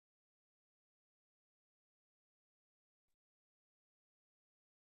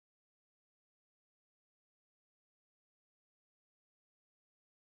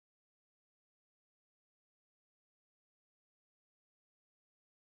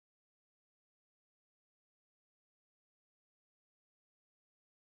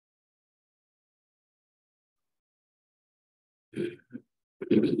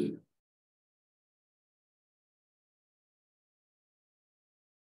Good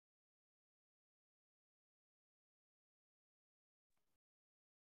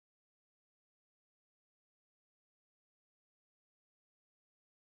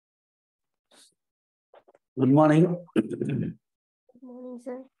morning. Good morning,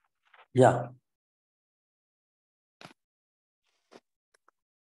 sir. Yeah.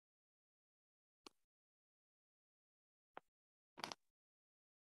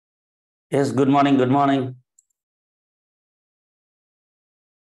 Yes, good morning. Good morning.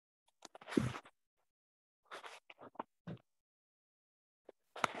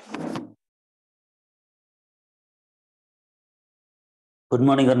 Good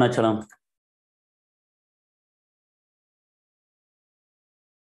morning, Arunachalam.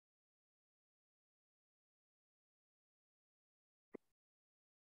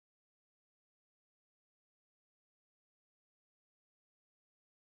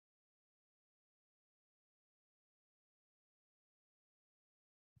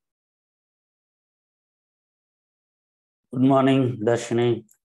 Good morning, Darshini.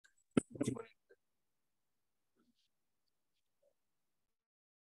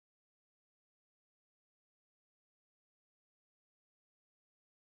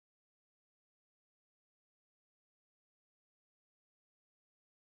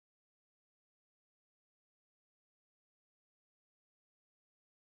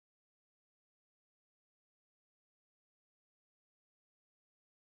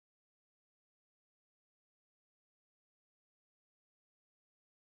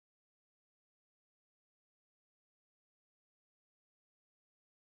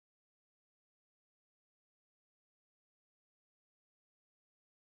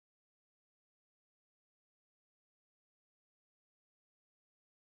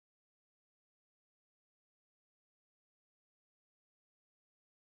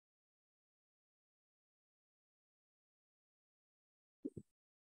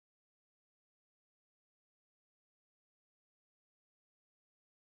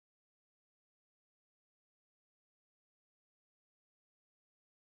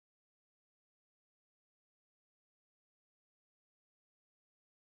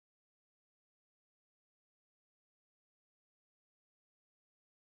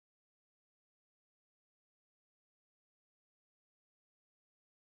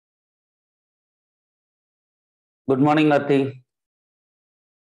 Good morning, Nati.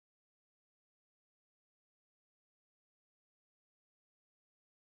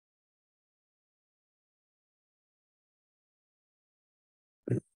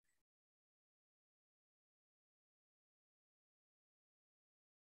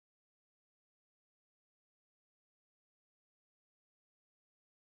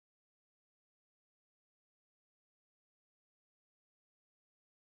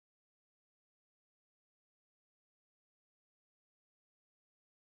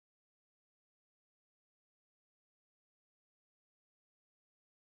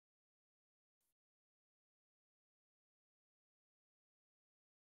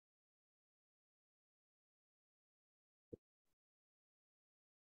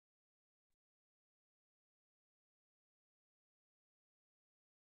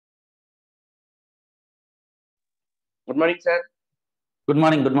 Good morning, sir. Good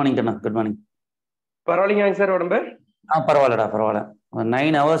morning, Kanna. Good morning. பரவாயில்லைங்க sir உடம்பு பரவாயில்லடா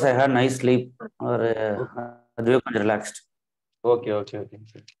 9 hours I had nice sleep ஒரு அதுவே கொஞ்சம் relaxed. Okay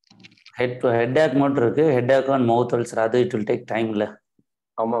sir. Head மட்டும் இருக்கு. Head and mouth ulcer அது it will take டைம்ல.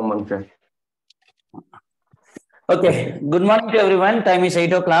 ஆமாங்க sir. Okay, good morning to everyone. Time is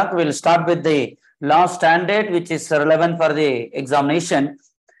 8 o'clock. We'll start with the last standard which is relevant for the examination.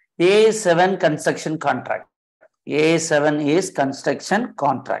 A7 construction contract. A7 is construction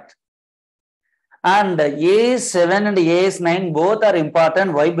contract. And A7 and AS9 both are important.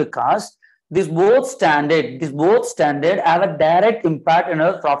 Why? Because these both standard have a direct impact on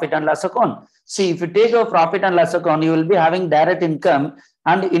our profit and loss account. See, if you take a profit and loss account, you will be having direct income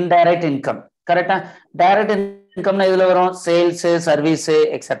and indirect income. Correct? Direct income na idhula varum sales, service,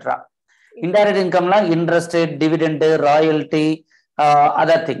 etc. Indirect income la interest, dividend, royalty,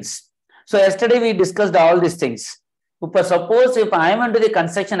 other things. So yesterday we discussed all these things. Suppose if I am into the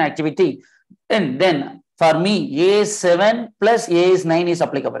construction activity, then for me A7 plus AS9 is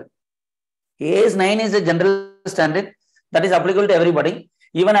applicable. AS9 is a general standard that is applicable to everybody.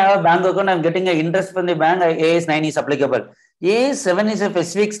 Even I have a bank account, I am getting an interest from the bank, AS9 is applicable. AS7 is a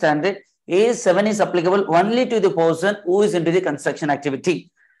specific standard. AS7 is applicable only to the person who is into the construction activity.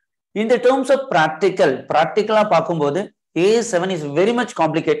 In the terms of practical பார்க்கும்போது A7 is very much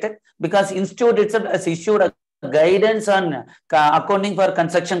complicated because institute itself has issued a guidance on accounting for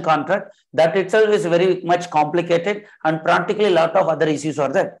construction contract, that itself is very much complicated and practically a lot of other issues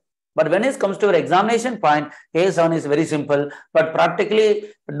are there. But when it comes to your examination point, A7 is very simple, but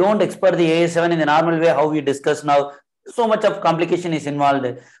practically don't expert the A7 in the normal way how we discuss now. So much of complication is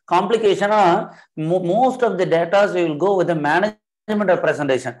involved. Complication, most of the data we will go with the management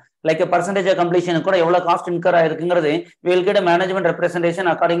representation. Like a percentage of completion, cost incur, we will get a management representation,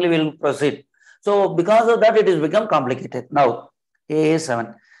 accordingly we will proceed. So because of that, it has become complicated. Now,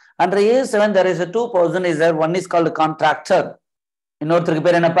 AA7. Under AA7, there is a two person is there. One is called contractor.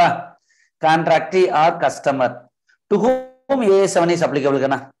 Contractee or customer. To whom AA7 is applicable?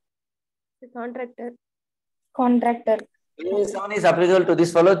 The contractor. AA7 is applicable to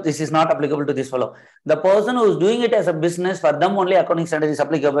this fellow. This is not applicable to this fellow. The person who is doing it as a business, for them only accounting standard is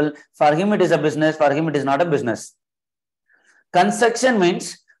applicable. For him, it is a business. For him, it is not a business. Construction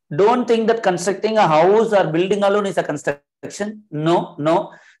means, don't think that constructing a house or building alone is a construction. No,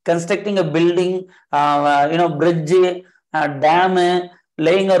 no. Constructing a building, bridge, dam,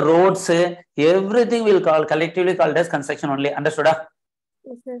 laying a roads, everything will call collectively called as construction only. Understood?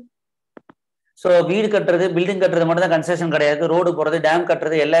 Yes, sir. So, building katradhu, construction kadayadu, road poradhu, dam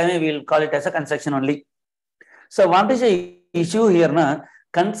katradhu, ellame we will call it as a construction only. So, what is the issue here? Na?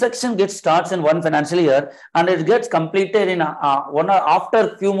 Construction gets starts in one financial year and it gets completed in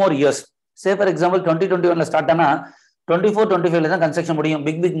after few more years. Say for example, 2021 start ana 24-25 construction mudiyum.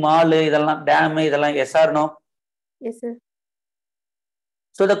 Big mall, dam, yes or no? Yes, sir.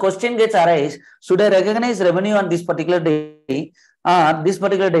 So the question gets arise: should I recognize revenue on this particular day,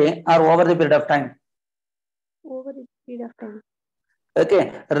 or over the period of time? Over the period of time.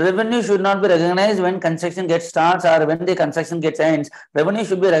 Okay, revenue should not be recognized when construction gets starts or when the construction gets ends. Revenue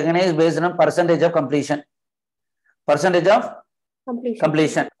should be recognized based on percentage of completion. Percentage of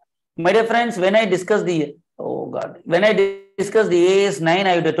completion. My dear friends, when I discuss the AS9,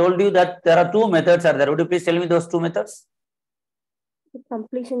 I would have told you that there are two methods are there. Would you please tell me those two methods? The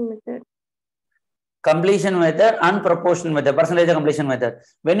completion method. Completion method and proportional method, percentage of completion method.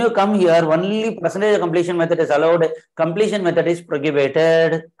 When you come here, only percentage of completion method is allowed. Completion method is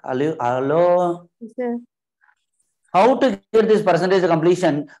prohibited. Hello? Yes, sir. How to get this percentage of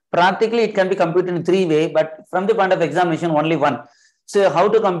completion? Practically, it can be computed in three ways, but from the point of examination, only one. So, how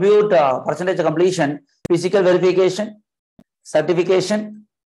to compute percentage of completion? Physical verification, certification,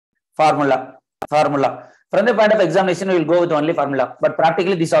 formula. From the point of examination, we will go with only formula. But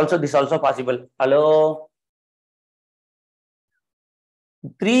practically, this also possible. Hello?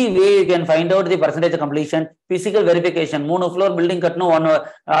 Three ways you can find out the percentage of completion. Physical verification. 3 floor building katno,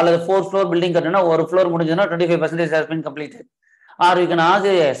 4 floor building katno, 1 floor 25% has been completed. Or you can ask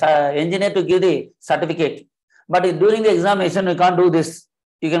the engineer to give the certificate. But during the examination, you can't do this.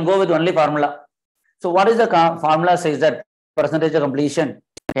 You can go with only formula. So what is the formula says that percentage of completion?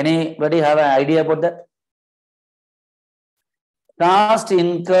 Anybody have an idea about that? Cost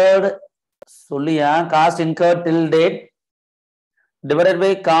incurred till date divided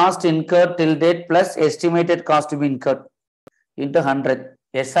by cost incurred till date plus estimated cost to be incurred into 100.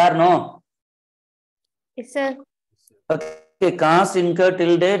 Yes or no? Yes, sir. Okay, cost incurred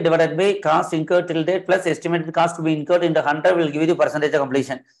till date divided by cost incurred till date plus estimated cost to be incurred into 100 will give you the percentage of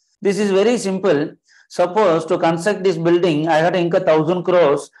completion. This is very simple. Suppose to construct this building, I had to incur 1,000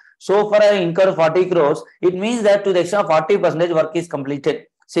 crores. So far, I incurred 40 crores. It means that to the extent of 40% work is completed.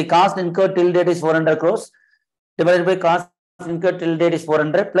 See, cost incurred till date is 400 crores divided by cost incurred till date is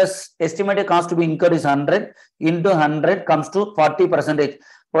 400 plus estimated cost to be incurred is 100 into 100 comes to 40%.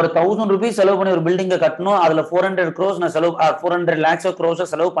 For 1,000 rupees செலவு பண்ணி ஒரு பில்டிங்கை கட்டணும், அதுல 400 crores நான் செலவு 400 lakhs of crores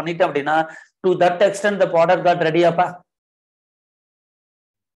செலவு பண்ணிட்டேன் அப்படின்னா, to that extent the product got ready அப்பா.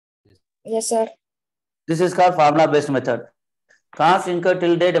 Yes, sir. This is called formula based method. Cost incurred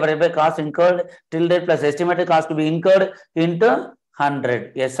till date divided by cost incurred till date plus estimated cost to be incurred into 100.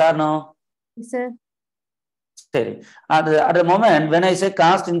 Yes or no? Yes, sir. At the moment, when I say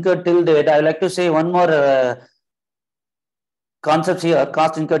cost incurred till date, I would like to say one more concepts here,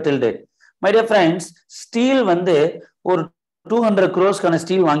 cost incurred till date. My dear friends, steel வந்து ஒரு 200 crores கான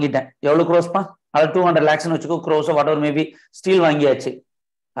steel வாங்கிட்டேன். எவ்வளவு crores பா? அது 200 lakhs னு வச்சுக்கோ, crores whatever maybe steel வாங்கியாச்சு.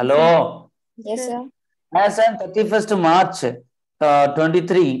 Hello? Yes, sir. As on 31st March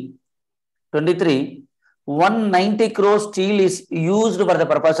 23, 190 crores steel is used for the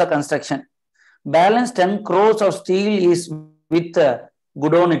purpose of construction. Balance 10 crores of steel is with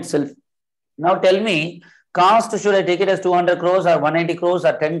godown itself. Now tell me, cost should I take it as 200 crores or 190 crores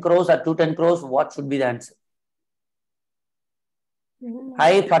or 10 crores or 210 crores? What should be the answer?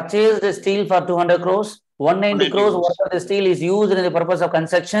 I purchased the steel for 200 crores. 190 crores worth of the steel is used in the purpose of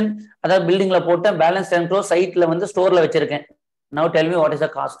construction. அதாவது பில்டிங்ல போட்டு balance 10 crores சைட்ல வந்து ஸ்டோர்ல வச்சிருக்கேன். Now tell me what is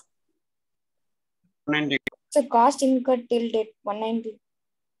the cost? 190. So cost incurred till date 190.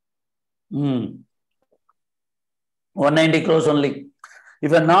 190 crores only. If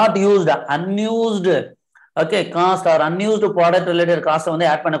you are not used, unused, okay, cost or unused product related cost வந்து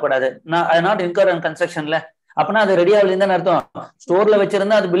add பண்ணக்கூடாது. நான் I not incur in constructionல அப்பனா அது ready ஆகலன்னு அர்த்தம். ஸ்டோர்ல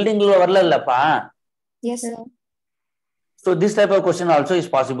வச்சிருந்தா அது பில்டிங்ல வரல இல்லப்பா. Yes sir. So this type of question also is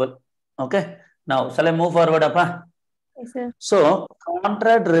possible. Okay, now shall I move forward appa? Yes sir. So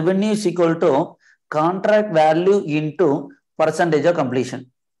contract revenue is equal to contract value into percentage of completion.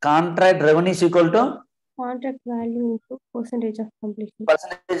 Contract revenue is equal to Contract value into percentage of completion.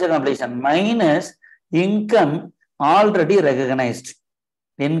 Percentage of completion minus income already recognized.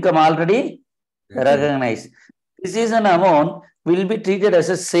 Income already recognized. This is an amount will be treated as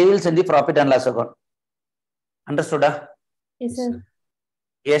a sales in the profit and loss account. Understood? Yes sir.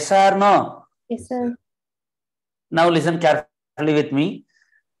 Yes or no? Yes sir. Now listen carefully with me.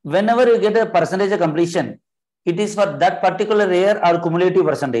 Whenever you get a percentage of completion, it is for that particular year or cumulative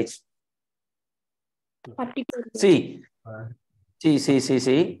percentage. Particular. See.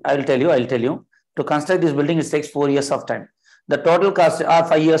 I will tell you. To construct this building, it takes 4 years of time. The total cost are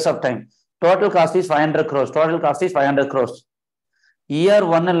 5 years of time. Total cost is 500 crores. Total cost is 500 crores. Year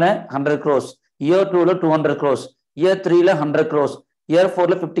 1 100 crores. Year 2 200 crores. Year 3 100 crores. Year 4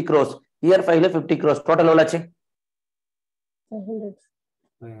 50 crores. Year 5 50 crores. Total how much? 500.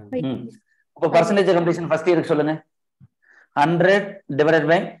 Percentage of completion first year சொல்லுங்க. 100 divided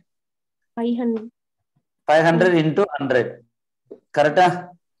by 500. 500 into 100. Correct?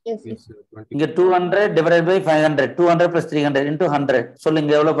 Yes sir. இங்க 200 divided by 500. 200 plus 300 into 100.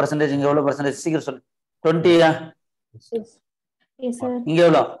 சொல்லுங்க எவ்வளவு percentage இங்க எவ்வளவு percentage சீக்கிரம் சொல்லு. 20 யா? Yes sir. இங்க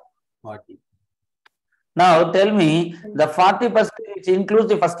எவ்வளவு? 40. Now tell me the 40% which includes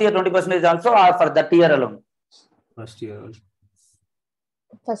the first year 20% also or for that year alone? First year also.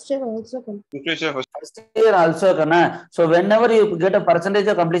 First year also. First year also kana. So whenever you get a percentage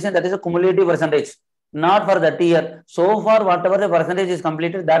of completion, that is a cumulative percentage, not for that year. So far whatever the percentage is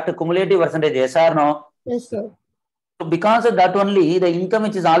completed, that cumulative percentage, yes or no? Yes sir. So because of that only, the income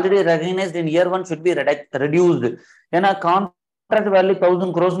which is already recognized in year 1 should be reduced. ஏன்னா contract value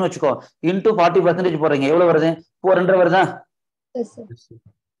 1000 crores னு வச்சுக்கோ, into 40% போறீங்க, எவ்வளவு வருது? 400 வருதா? Yes sir.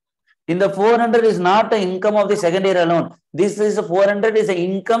 In the 400 is not the income of the second year alone. This is 400 is the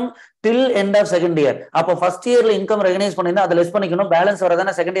income till end of second year. அப்போ first year income recognize பண்ணினா அதை less பண்ணிக்கணும், balance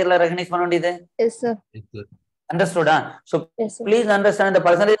வரதானே second year recognize பண்ண வேண்டியது. Yes sir. Understood? So Yes sir. please understand the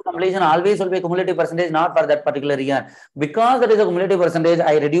percentage of completion always will be a cumulative percentage, not for that particular year. Because that is a cumulative percentage,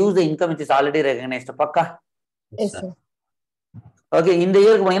 I reduce the income which is already recognized. Pakka? Yes sir. Okay, இந்த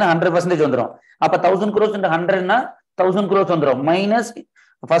இயருக்கு போனீங்கன்னா 100% வந்துரும். அப்ப 1000 crores into 100 னா 1000 crores வந்துரும். Minus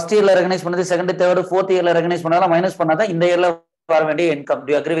first இயர்ல recognise பண்ணது, second third fourth இயர்ல ரெகனைஸ் பண்ணாலும் மைனஸ் பண்ணாதான் இந்த இயர்ல வர வேண்டிய income. Do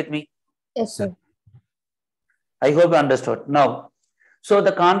you agree with me? Yes sir. I hope you understood. Now, so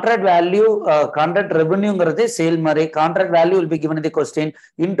the contract value, contract revenue ங்கிறது சேல் மாதிரி. Contract value will be given in the question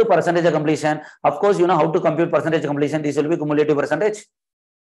into percentage of completion. Of course, you know how to compute percentage of completion. This will be cumulative percentage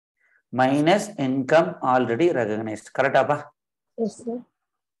minus income already recognized. Correct? Yes sir.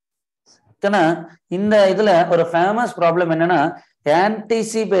 கண்ணா இந்த இதுல ஒரு famous problem என்னன்னா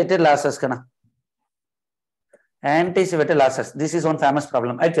anticipated losses. Kanna anticipated losses, this is one famous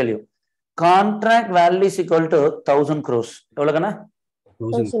problem. I tell you, contract value is equal to 1000 crores. எவ்வளவு கண்ணா?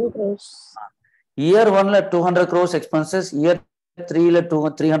 1000 crores. Year 1 ல 200 crores expenses, year 3 ல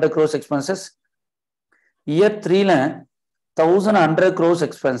 300 crores expenses, year 3 ல 1100 crores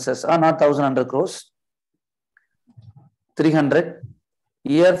expenses, not 1100 crores, 300.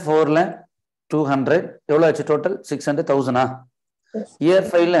 Year 4 ல 200, எவ்வளவு ஆச்சு total? 600,000. Year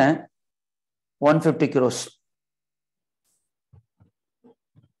 5 ல 150 crores.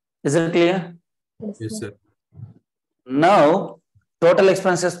 Is it clear? Yes sir. Now total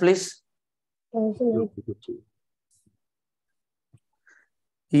expenses please.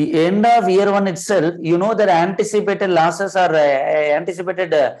 The end of year 1 itself, you know that anticipated losses or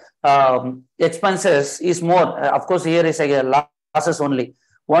anticipated expenses is more. Of course here is a losses only.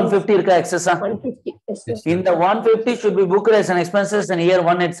 150 irka excess. 150. Yes sir. In the 150 should be booked as an expenses in year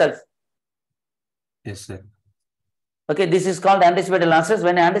 1 itself. Yes sir. Okay, this is called anticipated losses.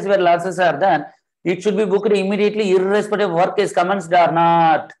 When anticipated losses are done, it should be booked immediately, irrespective of work is commenced or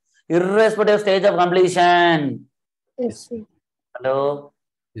not, irrespective of stage of completion. Yes sir. Hello?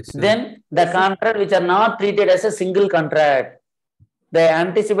 Yes sir. Then the contract which are not treated as a single contract, the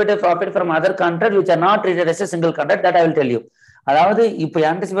anticipated profit from other contract which are not treated as a single contract, that I will tell you. அதாவது இப்போ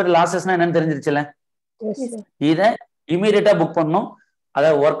anticipated losses என்னன்னு தெரிஞ்சிருச்சுல? Yes, sir. இதை இமீடியட்டா book பண்ணணும்.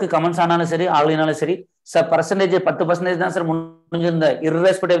 அதாவது work comments ஆனாலும் சரி ஆகலினாலும் சரி சார் பர்சன்டேஜ் 10% தான் sir முடிஞ்சிருந்த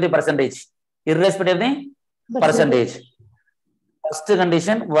irrespective percentage percentage. First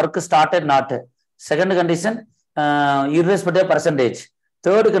condition work started not. Second condition irrespective percentage.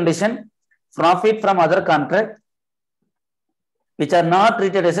 Third condition profit from other contract which are not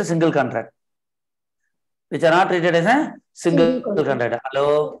treated as a single contract. Which are not treated as a single contract. Hello.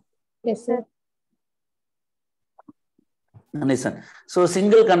 Yes, sir. Listen. So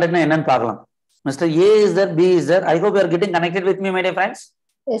single contract na enna paakalam. Mr. A is there, B is there. I hope you are getting connected with me, my dear friends.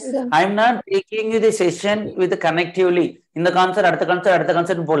 Yes, sir. I am not taking you the session with connectively. In the concept, at the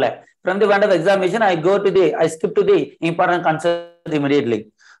concept pole. From the point of examination, I skip to the important concept immediately.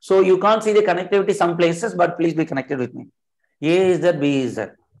 So you can't see the connectivity some places, but please be connected with me. A is there, B is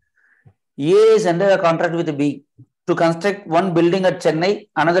there. A is under a contract with B to construct one building at Chennai,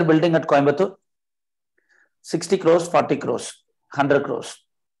 another building at Coimbatore. 60 crores, 40 crores, 100 crores.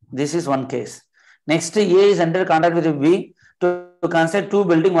 This is one case. Next, A is under contract with B to construct two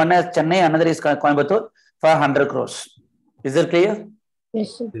buildings, one is Chennai, another is Coimbatore for 100 crores. Is that clear? Yes,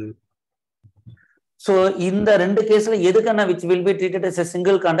 sir. So, in the two cases, which will be treated as a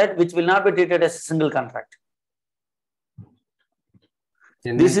single contract, which will not be treated as a single contract.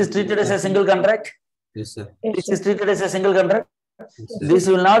 This is treated as a single contract. Yes, sir. This is treated as a single contract. This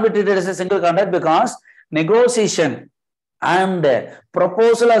will not be treated as a single contract because negotiation and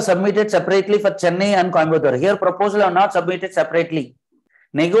proposal are submitted separately for Chennai and Coimbatore. Here, proposal are not submitted separately.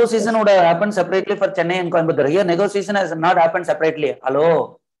 Negotiation would have happened separately for Chennai and Coimbatore. Here, negotiation has not happened separately. Hello?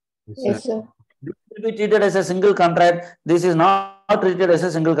 Yes, sir. This will be treated as a single contract. This is not treated as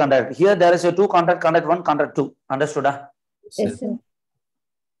a single contract. Here, there is a two contract, contract one, contract two. Understood? Yes, sir.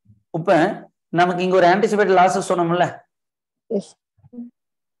 இப்ப நமக்கு இங்க ஒரு anticipated losses சொன்னோம்ல. Yes.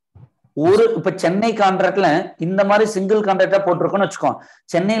 ஒரு இப்ப சென்னை கான்ட்ராக்ட்ல இந்த மாதிரி single கான்ட்ராக்டா போட்டிருக்கோம்னு வச்சுக்கோ.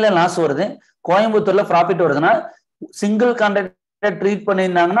 சென்னையில லாஸ் வருது, கோயம்புத்தூர்ல ப்ராஃபிட் வருதுன்னா சிங்கிள் கான்ட்ராக்டா ட்ரீட்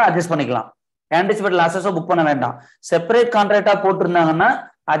பண்ணியிருந்தாங்கன்னா அட்ஜஸ்ட் பண்ணிக்கலாம். ஆன்டிசிபேட் லாஸஸோ புக் பண்ண வேண்டாம். செப்பரேட் கான்ட்ராக்டா போட்டிருந்தாங்கன்னா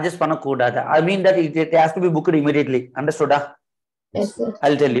அட்ஜஸ்ட் பண்ணக்கூடாது. ஐ mean that it has to be booked immediately. அண்டர்ஸ்டுடா? Yes, sir.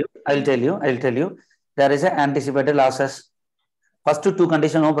 I'll tell you. There is a anticipated losses. First two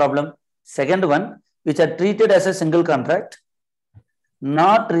condition, no problem. Second one, which are treated as a single contract,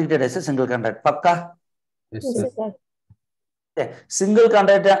 not treated as a single contract. Pakka? Yes, Yes, sir. sir. Single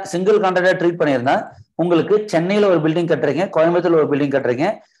கான்ட்ராக்டா treat பண்ணியிருந்தா உங்களுக்கு சென்னையில ஒரு building கட்டுறீங்க, கோயம்புத்தூர்ல ஒரு building கட்டுறீங்க.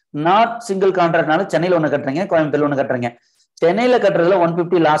 Not single கான்ட்ராக்ட்னால சென்னையில ஒண்ணு கட்டுறீங்க, கோயம்புத்தூர்ல ஒண்ணு கட்டுறீங்க. சென்னையில கட்டுறதுல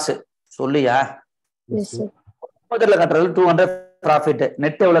 150 லாஸ் சொல்லியா? Yes, sir. கோயம்புத்தூர்ல கட்டுறதுல 200 profit.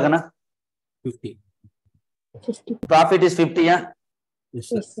 Net எவ்வளவுனா? 50. 50. Profit is 50யா? Yes,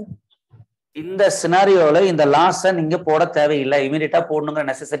 sir. Yes, sir. இந்த சினாரியோல இந்த லாஸ நீங்க போட தேவையில்லை, இமீடியட்டா போடணுங்கிற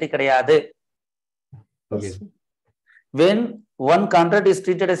நெசசிட்டி கிடையாது. Okay. When one contract is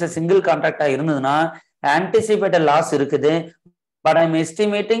treated as a single contract இருந்ததுன்னா anticipated loss இருக்குது, but I'm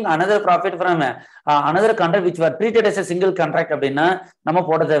estimating another profit from another contract which were treated as a single contract அப்படின்னா நம்ம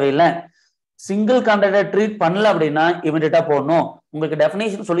போட தேவையில்லை. சிங்கிள் கான்ட்ராக்டை ட்ரீட் பண்ணல அப்படின்னா இமிடியட்டா போடணும். உங்களுக்கு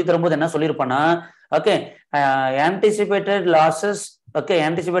டெஃபினேஷன் சொல்லி தரும்போது என்ன சொல்லியிருப்பேன்னா, okay anticipated losses,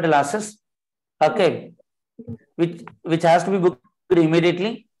 okay, which has to be booked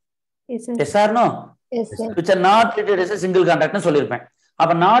immediately. Yes, sir. Yes or no? Yes, sir. Which are not treated as a single contract னு சொல்லிருப்பேன்.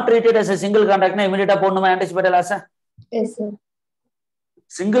 அப்ப not treated as a single contract னா immediate போடணுமா anticipated loss? Yes, sir.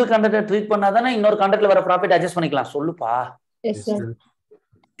 Single contract treat பண்ணாதானே இன்னொரு கான்ட்ராக்ட்ல வர profit adjust பண்ணிக்கலாம். சொல்லுப்பா. Yes, sir.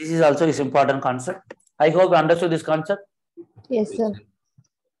 This is also is important concept. I hope you understood this concept. Yes, sir.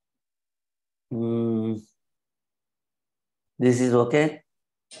 This is okay.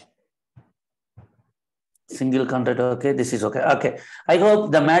 Single contract, okay. This is okay. Okay. I hope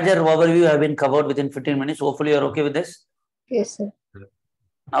the major overview have been covered within 15 minutes. Hopefully, you are okay with this. Yes, sir.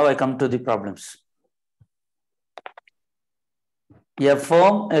 Now I come to the problems. A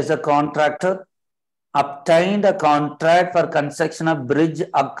firm is a contractor obtained a contract for construction of bridge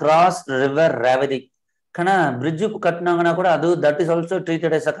across river Ravadi. Kana bridge katnangana kuda adu that is also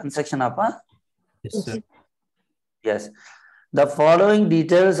treated as a construction apa? Yes, sir. Yes. The following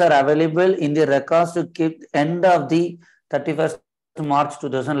details are available in the records to keep end of the 31st March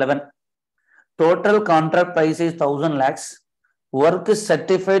 2011. Total contract price is 1,000 lakhs. Work is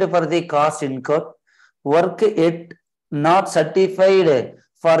certified for the cost incurred. Work yet not certified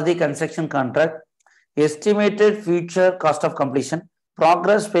for the construction contract. Estimated future cost of completion.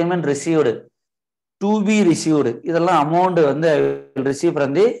 Progress payment received. To be received. இதெல்லாம் amount வந்து receive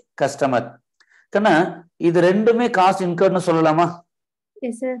from the customer. கண்ணா இது ரெண்டுமே cost இன்கர்ட்னு சொல்லலாமா?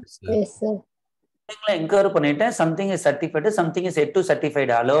 Yes, sir. Yes, sir. In her பண்ணிட்டேன். Something is certified, something is Ed to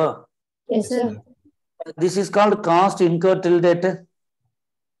certified. Hello? Yes, sir. This is called cost incurred till date.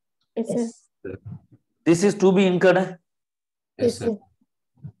 Yes, sir. This is to be incurred. Yes, sir.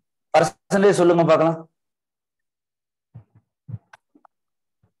 Percentage சொல்லுங்க பார்க்கலாம்.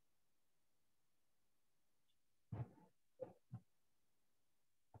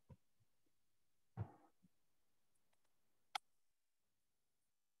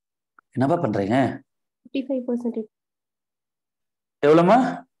 என்னப்பா பண்றீங்க? 55%. எவ்வளவுமா?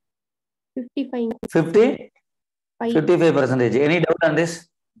 55. 55%. Any doubt on this?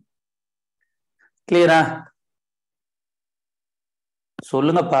 Clear?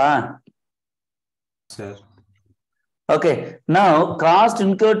 சொல்லுங்கப்பா. Sir. Okay. Now cost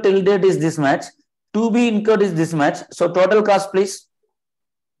incurred till date is this much. To be incurred is this much. So total cost, please.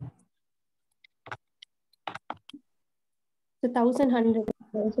 So 1,100.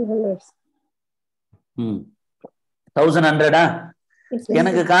 1,100. 1,100. Yes, sir.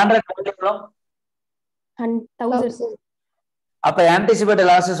 எனக்கு contract எவ்வளவு? 1,000. அப்ப anticipated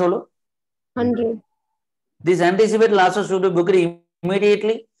losses சொல்லு. 100. These anticipated losses should be booked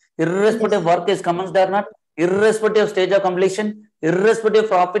immediately, irrespective work is commenced or not, irrespective of stage of completion, irrespective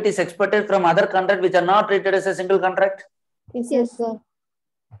profit is expected from other contract which are not treated as a single contract. Yes, sir.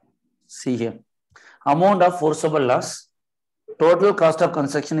 See here. Amount of forcible loss. Total cost of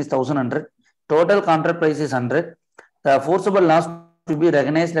construction is 1,100. Total contract price is 100. The forcible loss to be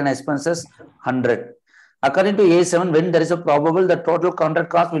recognized and expenses 100. According to A7, when there is a probable the total contract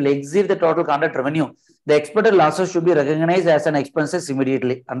cost will exceed the total contract revenue, the expected losses should be recognized as an expenses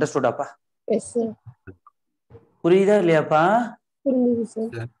immediately. Understood, appa? Yes, sir. புரியுதா இல்லையாப்பா? புரியுது sir.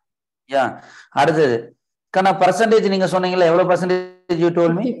 Yeah. அடுத்தது கண்ணா percentage நீங்க சொன்னீங்கல எவ்வளவு percentage you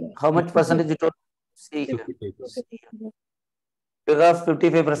told me? How much percentage you told? See, 55%. you have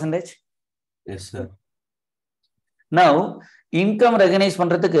 55%. Yes, sir. Now income recognize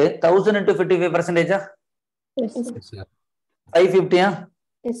பண்றதுக்கு 1000 into 55%. Yes, sir. Yes, sir. 550.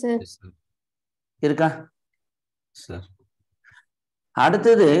 Yes, sir. Yes, sir. இருக்கா? Sir.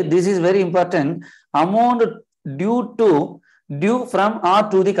 அடுத்தது this is very important, amount due from or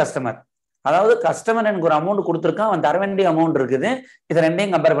to the customer. அதாவது customer எனக்கு ஒரு amount கொடுத்துருக்கான், அவன் தர வேண்டிய அமௌண்ட் இருக்குது. இதை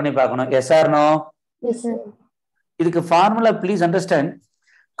ரெண்டையும் கம்பேர் பண்ணி பார்க்கணும். S R no? Yes, sir. இதுக்கு formula please understand.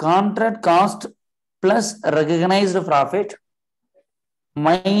 Contract cost plus recognised profit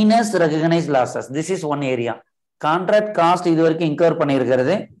minus recognised losses. This is one area. Contract cost இது வரைக்கும் இன்கவர்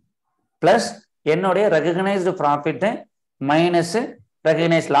பண்ணியிருக்கிறது பிளஸ் என்னுடைய ரெகனைஸ்டு ப்ராஃபிட் மைனஸ்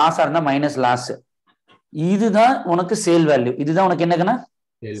ரெகனைஸ்ட் லாஸா இருந்தா மைனஸ் லாஸ். இதுதான் உனக்கு சேல் வேல்யூ. இதுதான் உனக்கு என்னக்குன்னா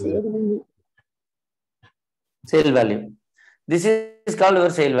sale value. This is called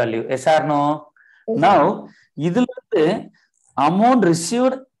your sale value. S R no? Now இதுல இருந்து அமௌண்ட்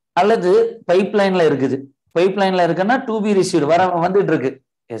ரிசீவ்ட் அல்லது பைப் லைன்ல இருக்குது. பைப் லைன்ல இருக்குன்னா டு பி ரிசீவ்ட் வர வந்துட்டு இருக்கு.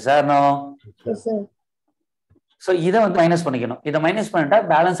 S R no? சோ இதை வந்து மைனஸ் பண்ணிக்கணும். இதை மைனஸ் பண்ணிட்டா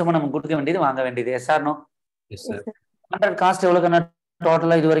பேலன்ஸ் நம்ம கொடுக்க வேண்டியது வாங்க வேண்டியது. S R no? Yes, sir. Contract cost எவ்வளவு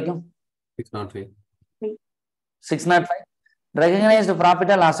டோட்டலா இது வரைக்கும்? 605. 605. ரெகனைஸ்டு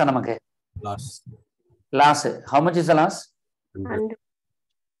ப்ராஃபிட்டா லாஸா? நமக்கு Loss. Loss. How much is the loss? 100.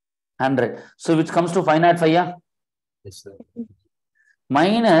 100. So which comes to 505. Yeah? Yes, sir.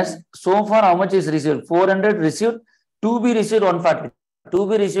 Minus so far how much is received? 400 received. To be received 140. To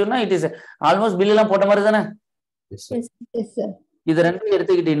be received na it is almost bill எல்லாம் போட்ட மாதிரி தானே? Yes, sir. Yes, sir. இது ரெண்டு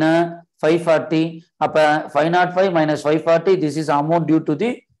எடுத்துக்கிட்டீங்கன்னா 540. அப்ப 505 minus 540, this is amount due to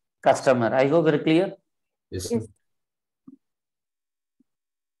the customer. I hope very clear. Yes, sir.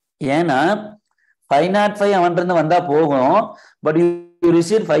 ஏன்னா 505 அவன்கிட்ட வந்தா போகும். But you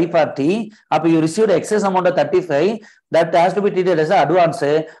received 540. அப்ப you received excess amount of 35. That has to be treated as an advance.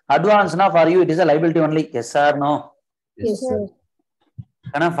 Advance na for you it is a liability only. Yes or no? Yes, sir.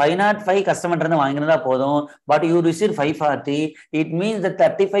 ஆனா 505 customer இருந்து வாங்கினதா போதும். But you receive 540. It means that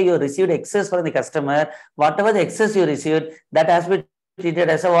 35 you received excess from the customer. Whatever the excess you received, that has been treated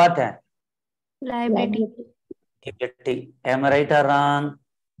as a what? Liability. Liability. Am I right or wrong?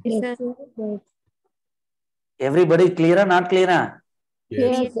 Yes, sir. Everybody clear or not clear?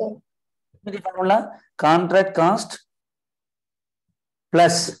 Yes, sir. The formula contract cost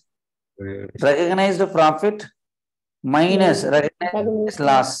plus recognized profit minus recognized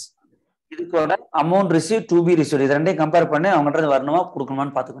loss. இது கூட amount receive to be receive. இது ரெண்டையும் compare பண்ணி அவங்ககிட்ட வரணுமா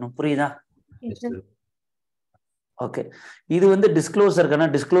கொடுக்கணுமான்னு பாத்துக்கணும். புரியுதா? Yes, sir. Okay. இது வந்து டிஸ்க்ளோசர்க்கான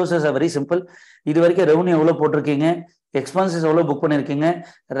டிஸ்க்ளோசர்ஸ் வெரி சிம்பிள். இது வரைக்கும் ரெவன்யூ எவ்வளவு போட்டிருக்கீங்க, எக்ஸ்பென்சஸ் எவ்வளவு புக் பண்ணிருக்கீங்க,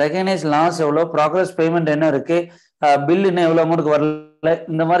 ரெகனைஸ் லாஸ் எவ்வளவு, ப்ராக்ரஸ் பேமெண்ட் என்ன இருக்கு, பில் இன்னும் எவ்வளவு அமௌண்ட் வரல,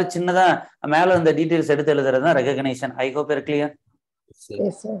 இந்த மாதிரி சின்னதா மேல இந்த டீடைல்ஸ் எடுத்து எழுதுறது தான் recognition. I hope very clear.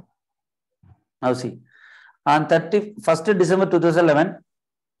 Yes, sir. Now see, on 31st December 2011,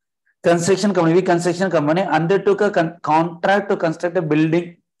 Construction company undertook a contract to construct a building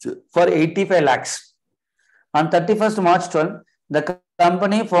for 85 lakhs. On 31st March 12, the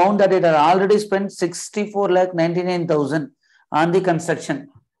company found that it had already spent 64,99,000 on the construction.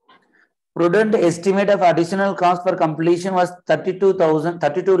 Prudent estimate of additional cost for completion was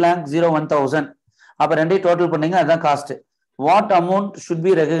 32,01,000. அப்ப ரெண்டே total பண்ணீங்க அதான் cost. What amount should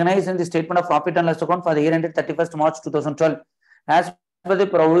be recognized in the statement of profit and loss account for the year ended 31st March 2012 as per the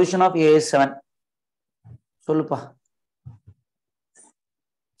provision of AS7? சொல்லுப்பா.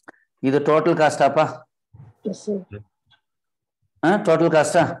 இது total cost ஆப்பா? Yes, sir. Total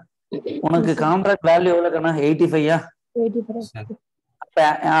cost உனக்கு contract value எவ்வளவு கண்ணா? 85 85.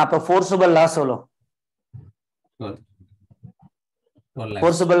 அப்ப forcible loss எவ்வளவு? 12 lakhs.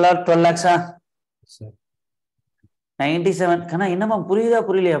 Forcible loss 12 lakhs Sir. 97 கண்ணா என்னமா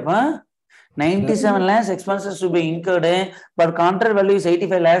புரியலையாப்பா? 97 lakhs expenses to be incurred, but contract value is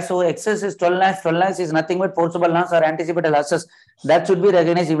 85 lakhs, so excess is 12 lakhs. 12 lakhs is nothing but forcible loss or anticipated losses. That should be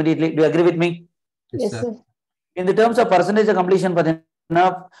recognized immediately. Do you agree with me? Yes, sir. In the terms of percentage of completion,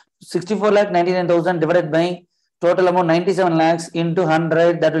 64,99,000 divided by total amount 97 lakhs into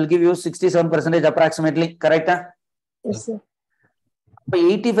 100, that will give you 67% approximately. Correct? Yes, sir.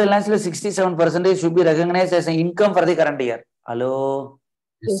 85 lakhs 67% should be recognized as an income for the current year. Hello?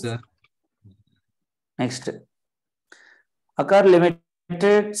 Yes, sir. Next. Accor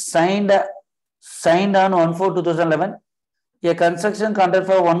Limited signed on 1/4/2011 a construction contract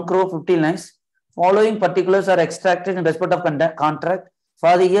for 1,50,00,000 lakhs. Following particulars are extracted in respect of contract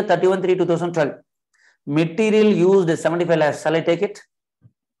for the year 31/3/2012. Material used 75 lakhs. Shall I take it?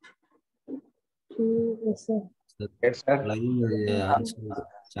 Yes, sir. Yes, sir.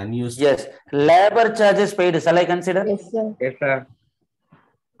 Unused. Yes. Labor charges paid. Shall I consider? Yes, sir. Yes, sir.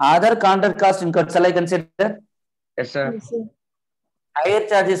 Other contract cost incurred. Shall I consider? Yes, sir. Yes, sir. Higher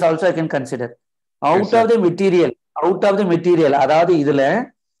charges also I can consider. Out Yes, sir. of the material, அதாவது இதுல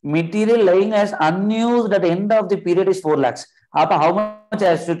material lying as unused at the end of the period is 4 lakhs. அப்ப how much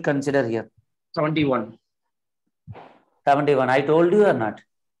I should consider here? 71. 71. I told you or not?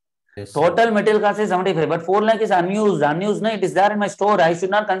 Yes, sir. Total material cost is 75, but 4 lakh is unused. Unused, it is there in my store. I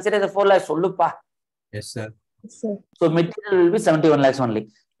should not consider the 4 lakhs. சொல்லுப்பா. Yes, sir. Yes, sir. So material will be 71 lakhs only.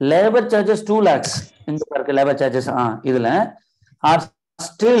 Labor charges 2 lakhs. இந்த பாருங்க labor charges இதுல are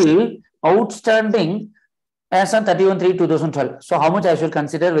still outstanding as on 31/3/2012. So how much I should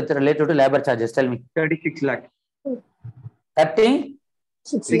consider with related to labor charges? Tell me. 36 lakh.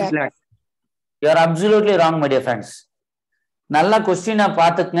 36 6 lakh. You are absolutely wrong, my dear friends. நல்ல question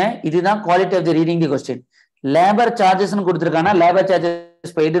பாத்துக்கங்க. இதுதான் quality of the reading the question. Labour charges கொடுத்திருக்கானா, labour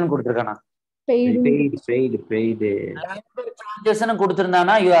charges பெய்டுன்னு கொடுத்திருக்கானா? Paid. Labour charges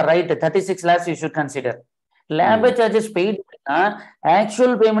கொடுத்திருந்தானா you are right. 36 lakhs you should consider. Labor charges paid,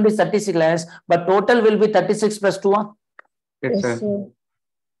 actual payment is 36 lakhs, but total will be 36 plus 2. Yes, Yes, sir. sir.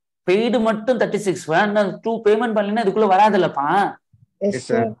 Paid மட்டும் 36. 2 payment பண்ணலினா இதுக்குள்ள வராதுல்லப்பா. Yes, Yes,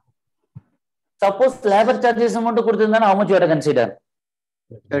 sir. sir. Suppose labor charges மட்டும் கொடுத்திருந்தானா how much you have to consider?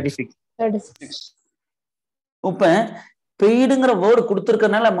 36. 36. இப்ப பெய்டுங்கிற word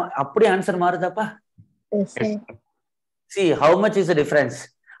கொடுத்திருக்கனால அப்படியே answer மாறுதாப்பா? Yes, sir. See how much is the difference?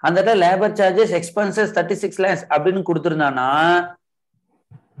 அந்த labour charges expenses 36 lakhs அப்படின்னு கொடுத்திருந்தானா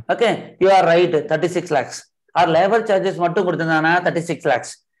okay you are right 36 lakhs. R labour charges மட்டும் கொடுத்திருந்தானா 36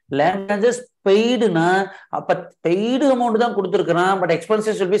 lakhs. Labour charges பெய்டுனா அப்ப paid amount தான் கொடுத்திருக்கான், but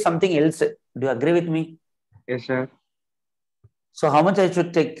expenses will be something else. Do you agree with me? Yes, sir. So how much I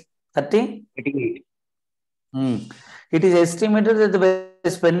should take? 30? 38. It is estimated that by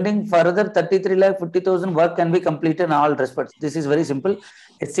spending further 33,50,000 work can be completed in all respects. This is very simple.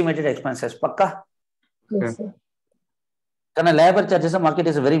 Estimated expenses. Pakka? Yes, sir. Because labor charges of market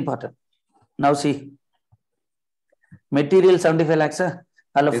is very important. Now see. Material 75 lakhs. Yes,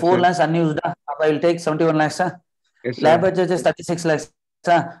 4 sir. lakhs unused. I will take 71 lakhs. Yes, sir. Labor charges 36 lakhs.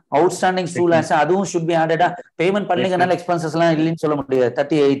 Outstanding 2 lakhs. That should be added. Payment பண்ணலிங்கனால expenses எல்லாம் இல்லைன்னு சொல்ல முடியாது.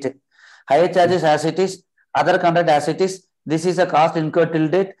 38. Higher charges as it is. Other contract as it is. This is a cost incurred till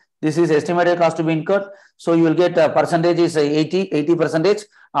date. This is estimated cost to be incurred. So you will get percentage is 80%.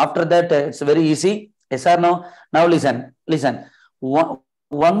 After that, it's very easy. Yes or no? Now listen.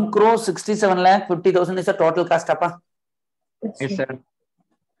 1,67,50,000 is the total cost. Appa. Yes, sir.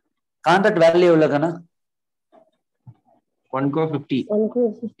 Contract value எவ்வளவு கண்ணா? 1,50.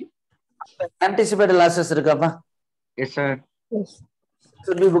 1,50. Anticipated losses இருக்காப்பா? Yes, sir. Yes.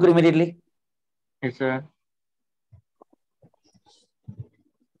 Should be booked immediately. Yes, sir.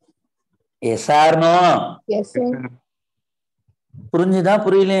 Yes or no? Yes, Yes, sir. sir. புரிஞ்சுதா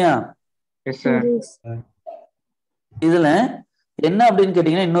புரியலையா? Yes, sir. Yes. இதுல என்ன அப்படின்னு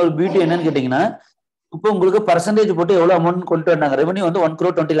கேட்டீங்கன்னா இன்னொரு beauty என்னன்னு கேட்டீங்கன்னா இப்போ உங்களுக்கு பர்சன்டேஜ் போட்டு எவ்வளவு அமௌண்ட் கொண்டு வந்தாங்க ரெவன்யூ வந்து 1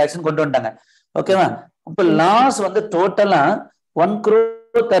 crore 20 lakhs கொண்டு வந்தாங்க ஓகேவா இப்போ லாஸ் வந்து டோட்டலா 1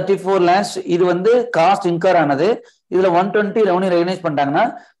 crore 34 lakhs இது வந்து காஸ்ட் இன்கர் ஆனது இதுல 120 ரெவன்யூ ரெகனைஸ் பண்ணிட்டாங்கன்னா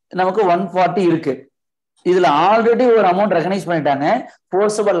நமக்கு 140 இருக்கு இதுல ஆல்ரெடி ஒரு அமௌண்ட் ரெகனைஸ் பண்ணிட்டாங்க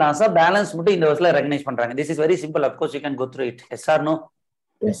ஃபோர்ஸபிள் லாஸா பேலன்ஸ் மட்டும் இந்த வருஷத்துல ரெகனைஸ் பண்றாங்க this is very simple of course you can go through it S R no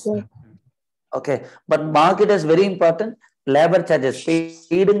okay but market is very important labour charges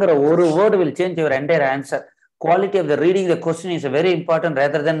பெய்டுங்கிற ஒரு word will change your entire answer quality of the reading the question is very important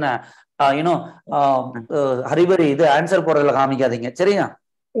rather than hurry burry இது answer போடுறதுல காமிக்காதீங்க சரியா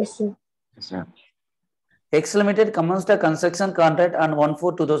X Limited commenced a construction contract on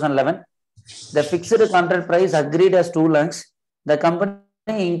 1/4/2011. The fixed contract price agreed as 2 lakhs. The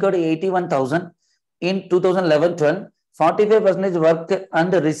company incurred 81,000 in 2011-12. 45% work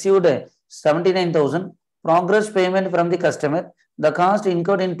and received 79,000. Progress payment from the customer. The cost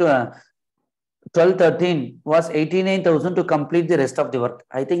incurred into 12-13 was 89,000 to complete the rest of the work.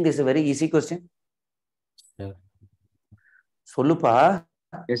 I think this is a very easy question. சொல்லுப்பா.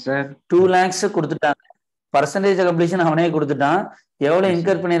 Yes sir. 2 lakhs கொடுத்துட்டாங்க. Percentage completion அவனே கொடுத்துட்டான் எவ்வளவு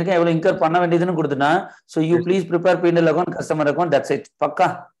in her பண்ணிருக்கேன் எவ்வளவு in her பண்ண வேண்டியதுன்னு கொடுத்துட்டான் so you please prepare P&L account customer account that's it பக்கா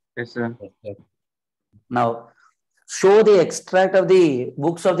Yes sir. Now show the extract of the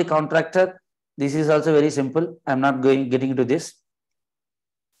books of the contractor. This is also very simple. I am not getting into this.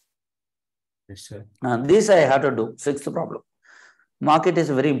 Yes sir. This I have to do. Sixth problem. Market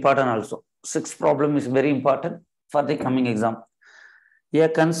is very important also. Sixth problem is very important for the coming exam. A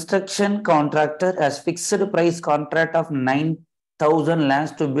construction contractor has fixed price contract of 9,000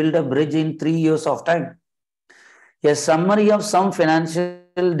 lakhs to build a bridge in 3 years of time. A summary of some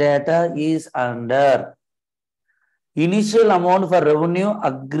financial data is under. Initial amount for revenue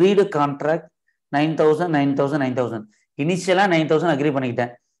agreed contract 9,000, 9,000, 9,000. Initially 9,000 agree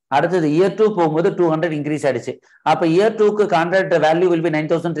பண்ணிக்கிட்டேன் அடுத்தது year 2 போகும்போது 200 increase ஆயிடுச்சு அப்ப year 2 க்கு contract value will be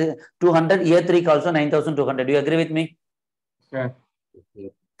 9,200 year 3 க்கு also 9,200. Do you agree with me? Sure.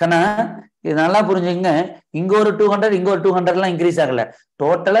 கண்ணா இது நல்லா புரிஞ்சுங்க இங்க ஒரு 200 இங்க ஒரு 200 எல்லாம் இன்க்ரீஸ் ஆகல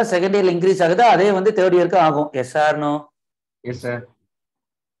டோட்டலா செகண்ட் இயர்ல இன்க்ரீஸ் ஆகுது அதே வந்து தேர்ட் இயருக்கு ஆகும் S R no Yes sir.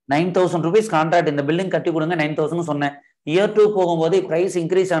 9,000 rupees contract இந்த பில்டிங் கட்டி கொடுங்க 9,000 சொன்னேன் இயர் 2 போகும்போது பிரைஸ்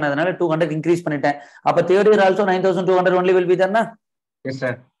இன்க்ரீஸ் ஆனதுனால 200 இன்க்ரீஸ் பண்ணிட்டேன் அப்ப third year also 9,200 only will be there na Yes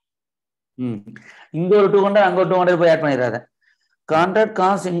sir. இங்க ஒரு 200 அங்க ஒரு 200 போய் add பண்ணிராத contract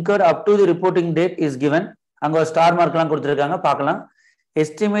cost incurred up to the reporting date is given அங்க ஒரு ஸ்டார் மார்க் எல்லாம் கொடுத்திருக்காங்க பார்க்கலாம்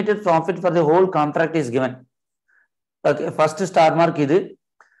estimated profit for the whole contract is given. Okay, first star mark இது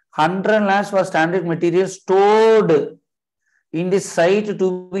 100 lakhs for standard material stored in the site to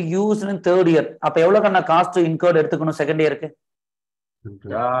be used in third year. அப்ப எவ்வளவு கண்ணா cost incurred எடுத்துக்கணும் second இயருக்கு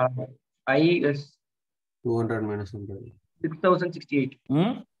I is 200 minus 100. 6,068.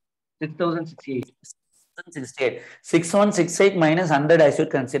 6,068. 6168 minus 100 I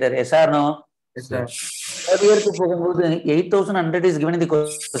should consider. Yes or no? Yes sir. Third year க்கு போகும்போது 8,100 is given in the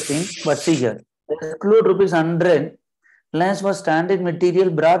question, but see here, exclude rupees 100 less for standard material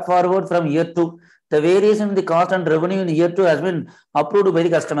brought forward from year 2. The variation in the cost and revenue in year 2 has been approved by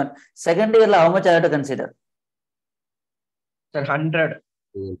the customer. Second year, how much I have to consider? Sir, 100.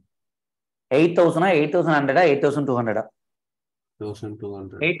 8,000, 8,100, 8,200.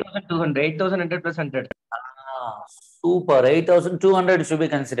 1,200. 8,200. 8,100 plus 100. Super. 8,200 should be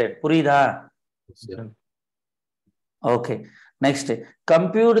considered. Purida. Yes sir. Okay. Next,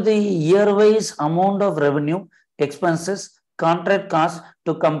 compute the year-wise amount of revenue, expenses, contract cost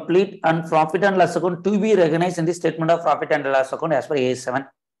to complete and profit and loss account to be recognized in the statement of profit and loss account as per A7.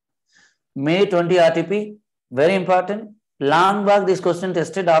 May 20 RTP, very important. Long back this question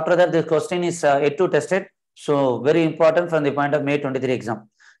tested. After that, this question is yet to tested. So very important from the point of May 23 exam.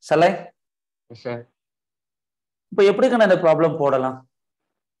 Shall I? Yes sir. இப்போ எப்படி கண்ணா இந்த problem போடலாம்?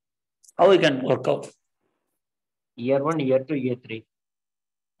 How we can work out? Year 1, year 2, year 3.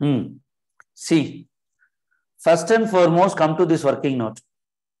 See, first and foremost, come to this working note.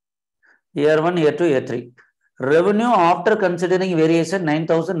 Year 1, year 2, year 3. Revenue after considering variation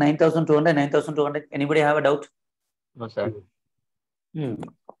 9,000, 9,200, 9,200. Anybody have a doubt? No sir.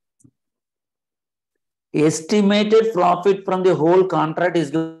 Estimated profit from the whole contract is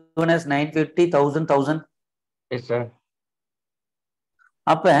given as 950, 1,000, 1,000. Yes sir.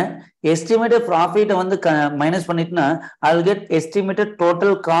 அப்ப estimated profit வந்து minus பண்ணிட்டுனா I will get estimated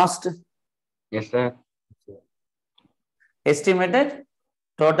total cost. Yes sir. Estimated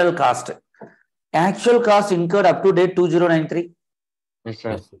total cost. Actual cost incurred up to date 2093. Yes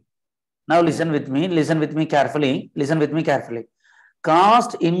sir. Now listen with me carefully. Listen with me carefully.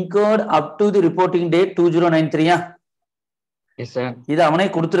 Cost incurred up to the reporting date 2093. Yeah? Yes, sir. இது அவனே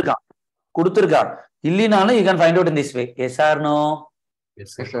கொடுத்திருக்கான் இல்லைனாலும் you can find out in this way. Yes or no? Yes,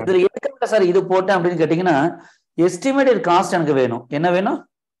 sir. Yes, sir. இதுல எதுக்காக sir இது போட்டேன் அப்படின்னு கேட்டீங்கன்னா estimated cost எனக்கு வேணும். என்ன வேணும்?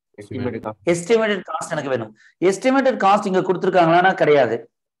 Estimated cost. எஸ்டிமேட்டட் காஸ்ட் எனக்கு வேணும். எஸ்டிமேட்டட் காஸ்ட் இங்க கொடுத்திருக்காங்களான்னா கிடையாது.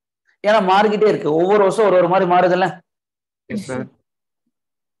 ஏன்னா மாறிக்கிட்டே இருக்கு, ஒவ்வொரு வருஷம் ஒரு மாதிரி மாறுதுல்ல. Yes, sir.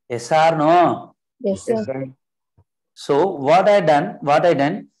 Yes or no? Yes, Yes, sir. sir. So what I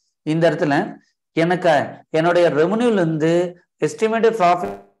done இந்த இடத்துல எனக்கு என்னுடைய ரெவன்யூல இருந்து estimated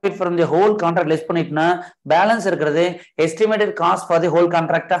profit from the whole contract less பண்ணிட்டேன்னா பேலன்ஸ் இருக்கிறது estimated cost for the whole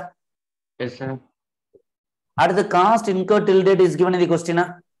கான்ட்ராக்டா. Yes, sir. அடுத்து cost incurred till date is given in the question.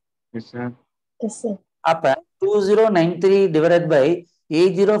 Yes, sir. Yes, sir. அப்ப 2093 divided by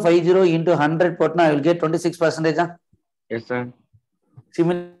 8050 into 100 போட்டா I will get 26%. Yes, sir.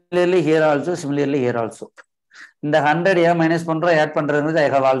 Similarly here also. இந்த 100 ஏன் minus பண்றோம் add பண்றது I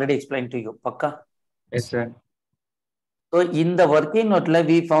have already explained to you. பக்கா. Yes, sir. So இந்த working noteல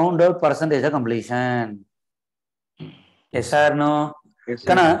we found out percentage of completion. Yes or no? Yes, sir.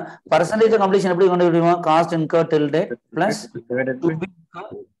 Kanaa percentage of completion எப்படி கண்டுபிடிப்போம்? Cost incurred till date plus Divided to by. be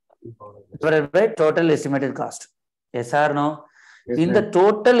divided by total estimated cost. Yes or no? Yes, In sir. the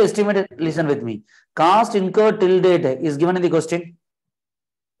total estimated, listen with me, cost incurred till date is given in the question.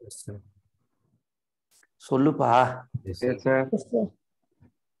 Yes, sir. சொல்லுப்பா. Yes, sir. Yes, sir. Yes, sir.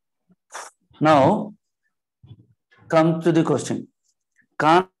 Now come to the question.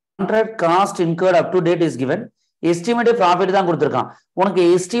 Contract cost incurred up to date is given. Estimated profit தான் கொடுத்திருக்கான். உனக்கு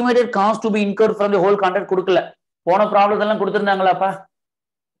estimated cost to be incurred from the whole contract கொடுக்கல. போன problem எல்லாம் கொடுத்திருந்தாங்களாப்பா?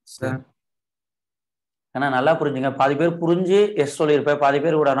 Sir. ஆனா நல்லா புரிஞ்சுங்க. பாதி பேர் புரிஞ்சு எஸ் சொல்லியிருப்பேன், பாதி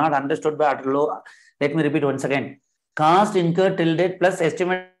பேர் would not understood by at low. Let me repeat once again. Cost incurred till date plus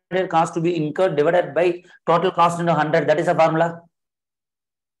estimated cost to be incurred divided by total cost into 100. That is a formula.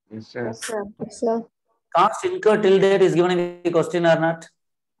 Yes, sir. Yes, sir. Yes, sir. Cost incurred till date is given in the question or not?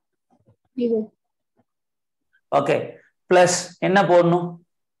 Given. Okay. Plus என்ன போடணும்?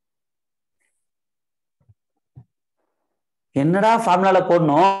 என்னடா ஃபார்முலால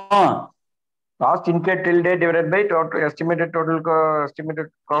போடணும்? Cost incurred till date divided by total estimated estimated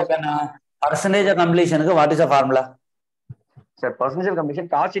cost. Percentage of completion what is the formula? Sir, percentage of completion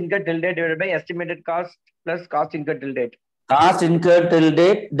cost incurred till date divided by estimated cost plus cost incurred till date. Cost incurred till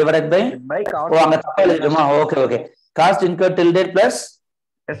date divided by Cost அங்க தப்பா எழுதிடுமா? Okay. Cost incurred till date plus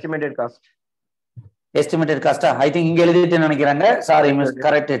estimated cost. estimated cost. I think இங்க எழுதிட்டேன்னு நினைக்கிறாங்க. Sorry, must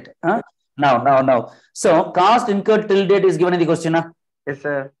correct it. Now. So cost incurred till date is given in the question. Yes,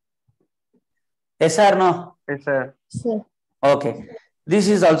 sir. Yes or no? Yes, sir. Sir. Okay. This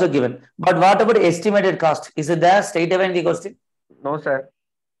is also given. But what about estimated cost? Is it there straight away in the question? No, sir.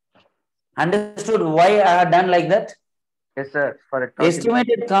 Understood why I have done like that? Yes, sir. For a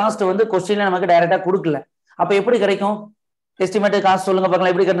Estimated cost வந்து கொஸ்டின்ல நமக்கு டைரக்டா கொடுக்கல. அப்ப எப்படி கிடைக்கும்? Estimated cost சொல்லுங்க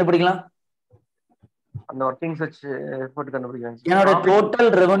பார்க்கலாம், எப்படி கண்டுபிடிக்கலாம்? அந்த working such போட்டு கண்டுபிடிக்கலாம். என்னோட total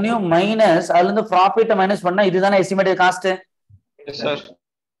revenue minus அதுல இருந்து profit minus பண்ணா இதுதானே estimated cost. Yes, sir.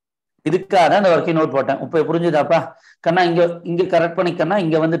 இதுக்காக அந்த working note போட்டேன். இப்ப புரிஞ்சுதாப்பா? கண்ணா இங்க கரெக்ட் பண்ணிக்கன்னா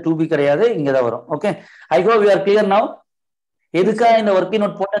இங்க வந்து 2b கிடையாது, இங்க தான் வரும். Okay, I hope you are clear நவ. எதுக்காக இந்த working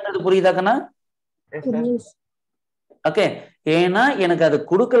note போட்டது புரியுதா கண்ணா? Yes, sir. ஓகே, ஏன்னா எனக்கு அது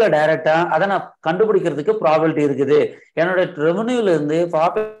கொடுக்கல டைரக்டா, அதை நான் கண்டுபிடிக்கிறதுக்கு ப்ராபபிலிட்டி இருக்குது. என்னோட ரெவன்யூல இருந்து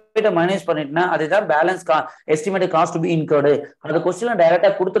ப்ராஃபிட்டை மைனஸ் பண்ணிட்டேன்னா அதுதான் balance estimated cost to be incurred. அந்த கொஸ்டின்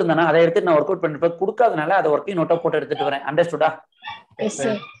டைரக்டா கொடுத்துருந்தேன்னா அதை எடுத்து நான் ஒர்க் அவுட் பண்ணிருப்பேன். கொடுக்காதனால அதை ஒர்க்கிங் நோட்டா போட்டு எடுத்துட்டு வரேன். அண்டர்ஸ்டுடா? Yes,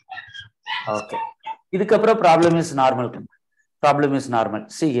 sir. ஓகே, இதுக்கப்புறம் problem is normal.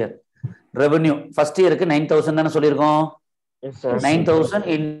 See here, revenue first இயருக்கு 9000 தானே சொல்லியிருக்கோம். Yes, sir. 9000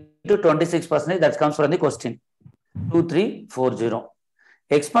 into 26%, that comes from the question. 2340.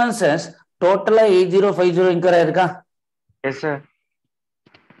 Expenses டோட்டலா 8050 இன்கர் ஆயிருக்கா? Yes, sir.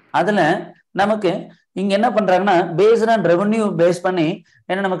 அதுல நமக்கு இங்க என்ன பண்றாங்கன்னா பேஸ்ட் ஆன் ரெவன்யூ பேஸ் பண்ணி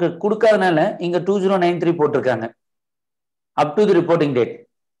என்ன நமக்கு கொடுக்காதனால இங்க 2093 போட்டிருக்காங்க up to the reporting date.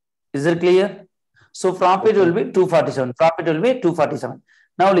 Is it clear? So profit will be 247.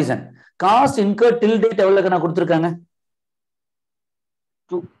 Now listen, cost incurred till date எவ்வளவுக்கு நான் கொடுத்திருக்காங்க?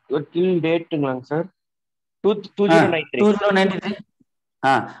 Till dateங்களாங்க sir 2093.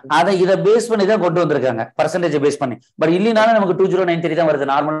 அதை இதை பேஸ் பண்ணி தான் கொண்டு வந்திருக்காங்க, பர்சன்டேஜ் பேஸ் பண்ணி. பட் இல்லைனாலும் நமக்கு 2093 தான் வருது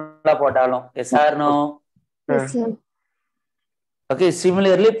நார்மலா போட்டாலும். S R no? Yes, sir. Okay,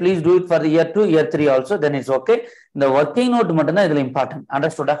 similarly please do it for the year 2, year 3 also, then it's okay. இந்த working note மட்டும் தான் இதுல important.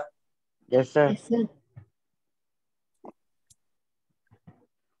 Understood? Yes, sir. Yes, sir.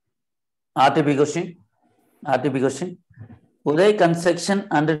 RTP question. Uday construction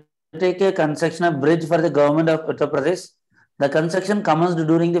undertake a construction of bridge for the government of Uttar Pradesh. The construction commenced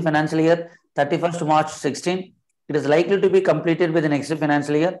during the financial year 31st March 16. It is likely to be completed within next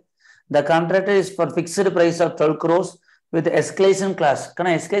financial year. The contract is for fixed price of 12 crores with escalation clause. Can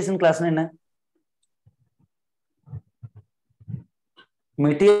I escalation clause?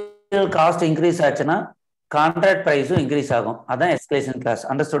 Material cost increase aachana contract price increase agum. That's escalation clause.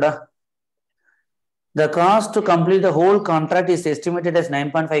 Understood? The cost to complete the whole contract is estimated as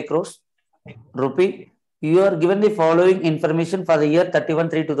 9.5 crores rupee. You are given the following information for the year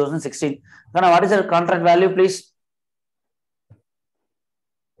 31/3/2016. Now, what is the contract value, please?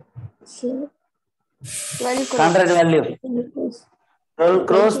 12 crores. Contract value 12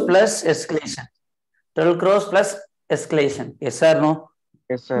 crores plus escalation. 12 crores plus escalation. Yes or no?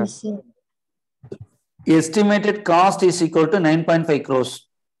 Yes, sir. Yes, sir. Estimated cost is equal to 9.5 crores.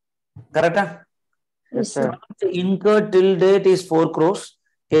 Correct? Yes, sir. Incurred till date is 4 crores.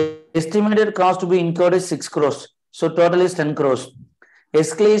 Estimated cost to be incurred is 6 crores. So total is 10 crores.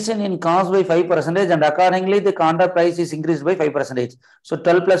 Escalation in cost by 5% and accordingly the contract price is increased by 5%. So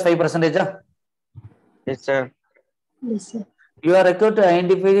 12 plus 5%. Yes, sir. Yes, sir. You are required to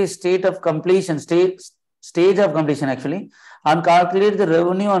identify the state of completion, stage of completion actually, and calculate the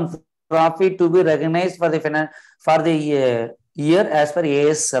revenue and profit to be recognized for the year as per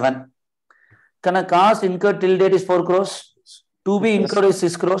AS7. Can a cost incurred till date is 4 crores? To be incurred is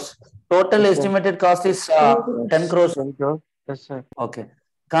 6 crores. Total estimated cost is 10 crores. Yes, sir. Okay.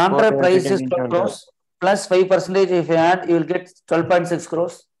 Contract price is 12 crores plus 5%. If you add, you will get 12.6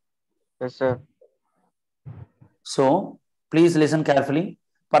 crores. Yes, sir. So, please listen carefully.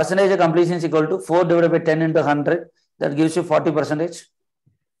 Percentage of completion is equal to 4 divided by 10 into 100. That gives you 40%. This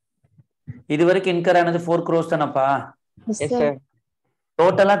is incur another 4 crores. Yes, Yes, sir. sir.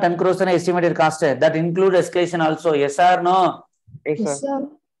 Total 10 crores estimated cost. That include escalation also. Yes or no? Yes, Yes, sir. sir.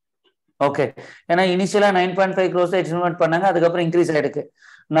 Okay. And initially 9.5 crores estimate பண்ணாங்க அதுக்கப்புறம் increase ஆயிருக்கு.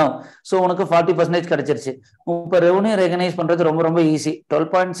 Now, so உனக்கு 40% கிடைச்சிருச்சு. இப்போ revenue recognize பண்றது ரொம்ப ரொம்ப easy.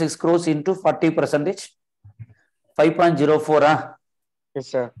 12.6 crores into 40%. 5.04 Yes,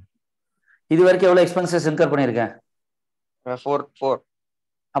 sir. இது வரைக்கும் எவ்வளவு expenses incur பண்ணிருக்கேன்? 4.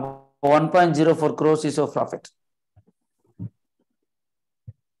 அப்போ 1.04 crores is of profit.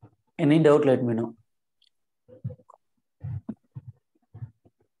 Any doubt, let me know.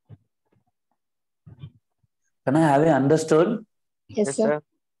 Can I have you understood? Yes, Yes, sir.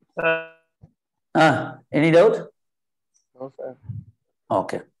 sir. Any doubt? No, sir.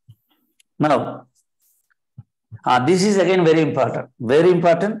 Okay. Now, this is again very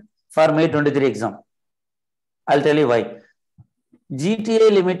important for May 23 exam. I'll tell you why. GTA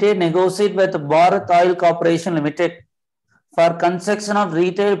Limited negotiate with Bharat Oil Corporation Limited for construction of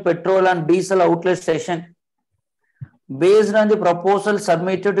retail petrol and diesel outlet station. Based on the proposal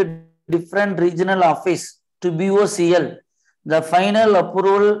submitted to different regional office to BOCL, the final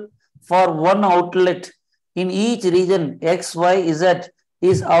approval for one outlet in each region XYZ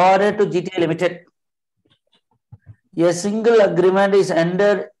is awarded to GTA Limited. A single agreement is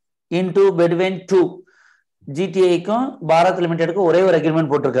entered into between two. GTA க்கும் Bharat Limited க்கு ஒரே ஒரு agreement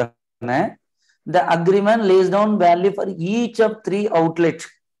போட்டிருக்காங்க. The agreement lays down value for each of 3 outlets.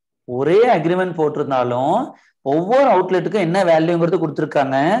 ஒரே agreement போட்டிருந்தாலும் ஒவ்வொரு அவுட்லெட்டுக்கு என்ன வேல்யூங்கிறது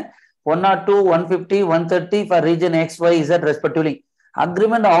கொடுத்திருக்காங்க. 102, 150, 130 for region X, Y, Z respectively.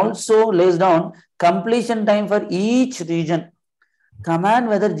 Agreement also lays down completion time for each region. Command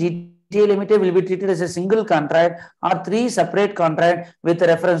whether GTA Limited will be treated as a single contract or 3 separate contracts with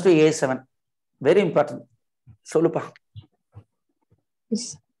reference to A7. Very important. Solupa. Yes.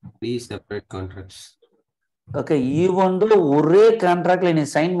 3 separate contracts. Okay, even though ஒரே கான்ட்ராக்ட்ல நீ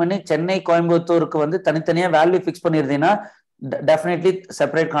sign பண்ணி சென்னை கோயம்புத்தூருக்கு வந்து தனித்தனியா value fix பண்ணிருந்தீங்கன்னா definitely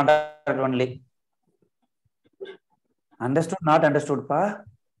separate contract only. Understood? Not understood, pa?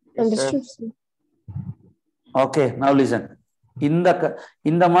 Understood, sir. Okay, now listen.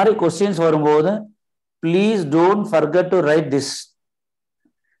 இந்த மாதிரி questions வரும்போது please don't forget to write this.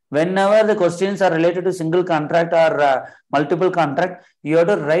 Whenever the questions are related to single contract or multiple contract, you have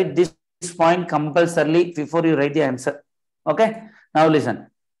to write this point compulsorily before you write the answer. Okay, now listen.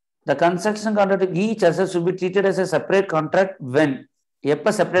 The construction contract, each asset should be treated as a separate contract when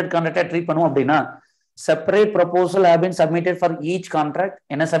எப்ப separate contract treat பண்ணுவோம் அப்படின்னா separate proposal have been submitted for each contract.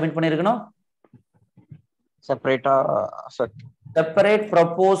 என்ன submit பண்ணிருக்கணும்? Separate asset. Separate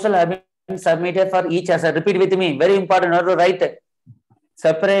proposal have been submitted for each asset. Repeat with me. Very important. How to write it.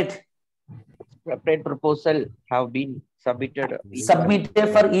 Separate proposal have been submitted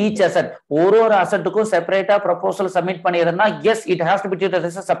for each asset. ஒரு assetக்கும் செப்பரேட்டா proposal submit பண்ணிருந்தா yes, it has to be treated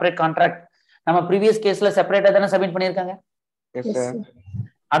as a separate contract. நம்ம previous caseல செப்பரேட்டா தான submit பண்ணிருக்காங்க. Yes, sir.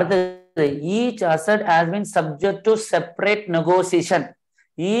 அடுத்து each asset has been subject to separate negotiation.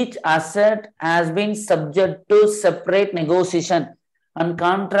 each asset has been subject to separate negotiation and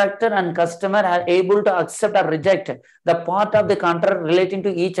contractor and customer are able to accept or reject the part of the contract relating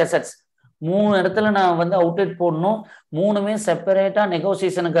to each assets. மூணு இடத்துல நான் வந்து outlet போடணும், மூணுமே செப்பரேட்டா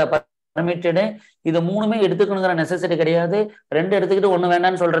நெகோசியேஷனுக்கு பர்மிட்டடு. இது மூணுமே எடுத்துக்கணுங்கிற necessity கிடையாது. ரெண்டு எடுத்துக்கிட்டு ஒண்ணு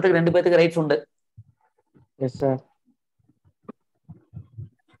வேண்டாம்னு சொல்றதுக்கு ரெண்டு பேருக்கு ரைட்ஸ் உண்டு.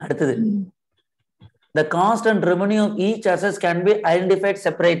 அடுத்தது, the cost and revenue of each assets can be identified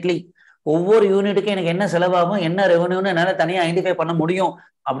separately. ஒவ்வொரு யூனிட்டுக்கு எனக்கு என்ன செலவாகும், என்ன ரெவன்யூன்னு என்னால தனியா ஐடென்டிஃபை பண்ண முடியும்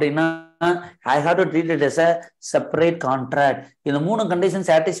அப்படின்னா I have to treat it as a separate contract. இந்த மூணு கண்டிஷன்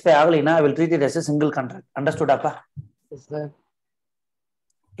சாட்டிஸ்ஃபை ஆகலைன்னா I will treat it as a single contract. Understood அப்பா? Yes sir.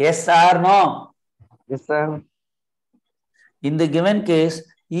 Yes or no? Yes sir. In the given case,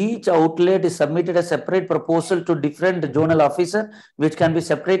 each outlet is submitted a separate proposal to different zonal officer, which can be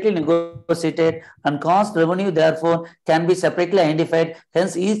separately negotiated, and cost revenue therefore can be separately identified.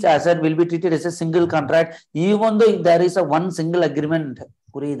 Hence, each asset will be treated as a single contract, even though there is a one single agreement.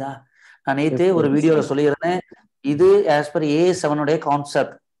 புரியுதா? நான் நேத்தே ஒரு வீடியோல சொல்லியிருந்தேன், இது as per A7 உடைய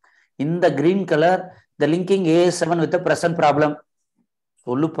concept. இந்த green colour, the linking A7 with the present problem.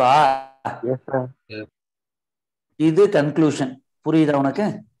 சொல்லுப்பா. Yes sir. இது கன்க்ளூஷன். புரியுதா உனக்கு?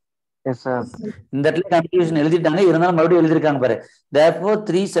 Yes sir. இந்த இடத்துல கன்க்ளூஷன் எழுதிட்டாங்க, இருந்தாலும் மறுபடியும் எழுதிருக்காங்க பாரு. Therefore,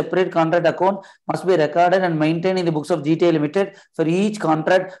 3 separate contract account must be recorded and maintained in the books of Day10 Limited. For each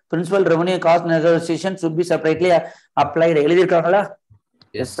contract, principal, revenue, cost negotiation should be separately applied. எழுதிருக்காங்களா?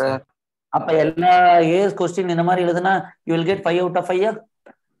 Yes sir. அப்ப எல்லா ace question இந்த மாதிரி எழுதுனா you will get 5 out of 5.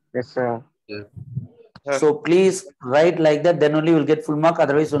 Yes sir. Yeah. So please write like that, then only you will get full mark,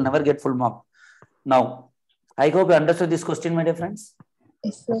 otherwise you will never get full mark. Now, I hope you understood this question, my dear friends.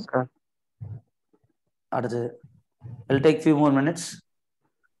 Yes sir. Yes sir. அடுத்து, I'll take few more minutes.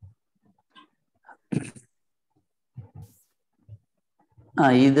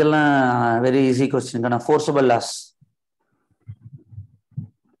 இதெல்லாம் very easy question. Forcible loss.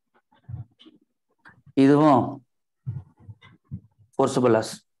 இதுவும் forcible loss.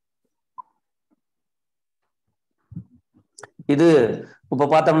 இது இப்ப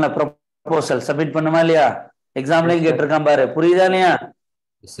பார்த்தோம்ல, proposal submit பண்ணுமா இல்லையா, எக்ஸாம்லயும் கேட்டிருக்கான் பாரு. புரியுதா இல்லையா?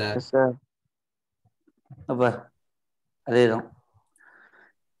 Yes sir. Yes sir. அப்ப அதேதான்.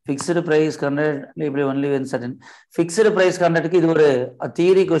 Fixed price contract only when certain. Fixed price கான்ட்ராக்ட்க்கு இது ஒரு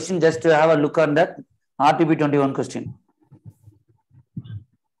theory question, just to have a look on that. RTP 21 question.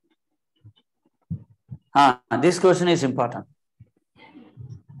 This question is important.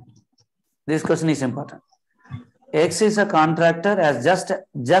 This question is important. X is a contractor has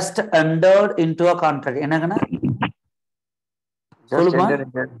just entered into a contract. என்னங்கண்ணா? சொல்லுமா?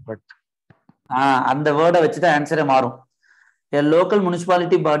 அந்த வேர்டை வச்சுதான் ஆன்சரே மாறும். A local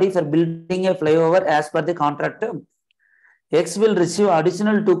municipality body for building a flyover as per the contract. X will receive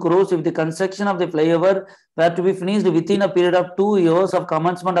additional 2 crores if the construction of the flyover were to be finished within a period of 2 years of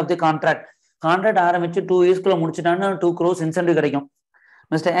commencement of the contract. Contract ஆரம்பிச்சு 2 yearsக்குள்ள முடிச்சிட்டான்னா 2 crores incentive கிடைக்கும்.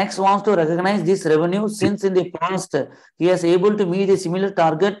 Mr. X wants to recognize this revenue since in the past he is able to meet a similar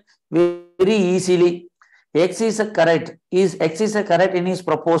target very easily. X is correct in his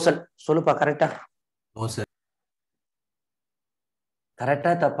proposal. சொல்லுப்பா, கரெக்டா? No sir.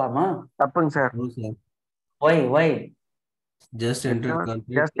 கரெக்டா தப்பாமா? தப்புங்க sir. No sir. Why? Just enter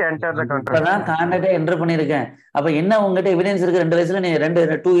contract. Just enter the contract. இப்பதான் கான்ட்ராக்டே enter பண்ணிருக்கேன். அப்ப என்ன உங்ககிட்ட evidence இருக்கு? 2 வயசுல நீ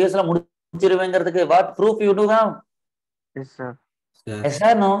 2 இயர்ஸ்ல முடிச்சிருவேங்கிறதுக்கு what proof you do have? Yes sir. Yes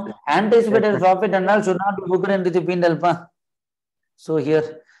or no? Anticipated profit and all should not be booked into the P&L. So here,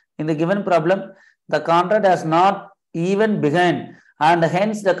 in the given problem, the contract has not even begun, and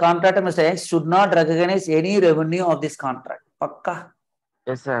hence the contractor Mr. X should not recognize any revenue of this contract. Pakka?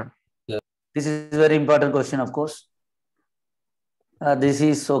 Yes sir. This is a very important question, of course. This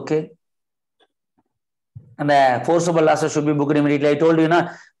is okay. And the forcible losses should be booked immediately. I told you,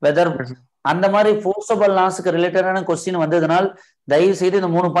 whether அந்த மாதிரி forcible லாஸ்க்கு ரிலேட்டடான question வந்ததுனால் தயவு செய்து இந்த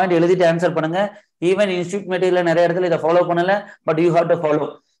 3 point எழுதிட்டு answer பண்ணுங்க. Even institute material நிறைய இடத்துல இதை ஃபாலோ பண்ணல, but you have to follow.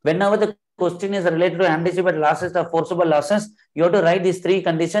 Whenever the question is related to anticipated losses or forcible losses, you have to write these 3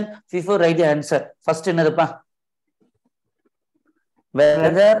 conditions before write the answer. First என்னதுப்பா?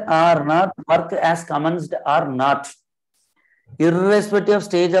 Whether or not work has commenced or not, irrespective of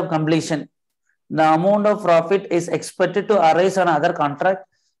stage of completion, the amount of profit is expected to arise on other contract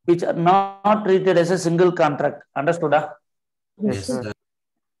which are not treated as a single contract. Understood? Yes sir.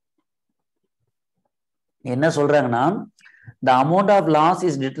 என்ன சொல்றாங்கன்னா, the amount of loss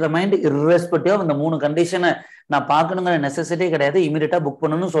is determined irrespective of இந்த 3 கண்டிஷனை நான் பார்க்கணுங்கிற necessity கிடையாது, இமிடியேட்டா book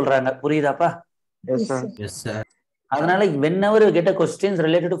பண்ணணும்னு சொல்றாங்க. புரியுதாப்பா? Yes sir. Yes sir. அதனால whenever you get a questions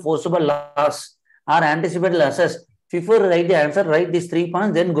related to forcible loss or anticipated losses, Before write the answer, write these 3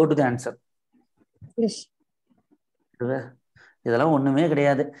 points, then go to the answer. Yes. இதெல்லாம் ஒண்ணுமே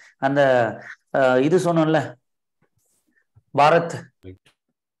கிடையாது. அந்த இது சொன்னோம்ல Bharat.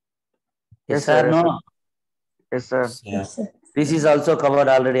 Yes sir, no? Yes sir. Yes, sir. This is also covered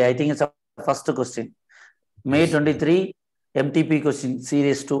already. I think it's a first question. May 23 MTP question,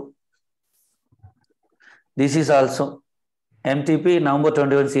 series 2. This is also MTP November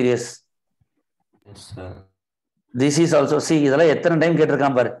 21 series. Yes sir. This is also, see, இதெல்லாம் எத்தனை time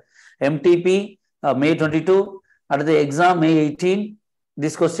கேட்டிருக்கான் பாரு. MTP May 22, at the exam May 18.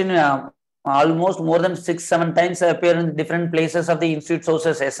 This question almost more than 6-7 times appear in different places of the institute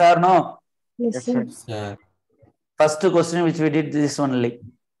sources. Yes or no? Yes, Yes, sir. sir. Sir. First question which we did this only.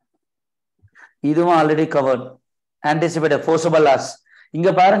 இதுவும் already covered. Anticipated forcible loss. இங்க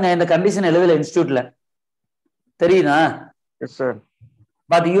பாருங்க இந்த condition எழுதல இன்ஸ்டிடியூட்ல. தெரியுதா? Yes sir.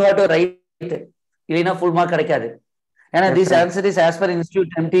 But you have to write it. இல்லைன்னா full mark கிடைக்காது. ஏன்னா Yes, this sir. answer is as per institute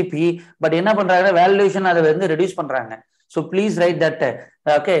MTP, but என்ன பண்றாங்க valuation அதை வந்து reduce பண்றாங்க. So please write that.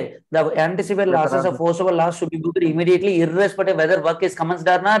 Okay, the anticipated Yes, losses sir. of forcible loss should be booked immediately, irrespective whether work is commenced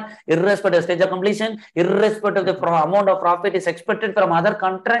or not, irrespective of stage of completion, irrespective of the amount of profit is expected from other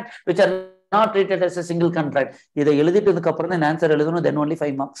contract which are not treated as a single contract. இதை எழுதிட்டதுக்கு அப்புறம் தான் answer எழுதணும், then only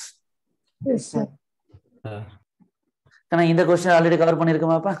 5 marks. Yes, sir. ஆனா இந்த question already cover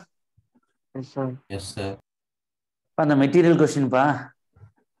பண்ணிருக்கோமாப்பா? Yes sir. Yes sir. அந்த material கொஸ்டின்பா.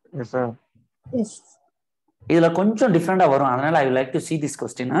 Yes sir. Yes. இதுல கொஞ்சம் டிஃப்ரெண்டா வரும், அதனால I like to see this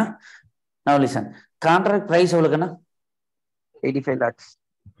question. Now listen, contract price எவ்வளவுக்குன்னா 85 lakhs.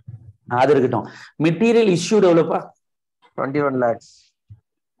 அது இருக்கட்டும். Material issued எவ்வளவுப்பா? 21 lakhs.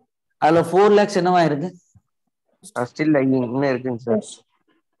 அதுல 4 lakhs என்னவா இருக்கு? Still lying இன்னும் இருக்குங்க sir. Yes.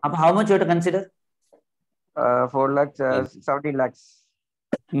 அப்ப how much you have to consider? 4 lakhs, 17 lakhs.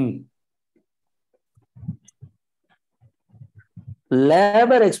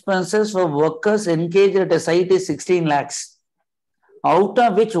 Labor expenses for workers engaged at a site is 16 lakhs, out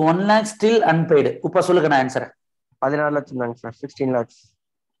of which 1 lakh still unpaid. இப்ப சொல்லுங்க நான் answer. 14 lakhs தாங்க sir. 16 lakhs.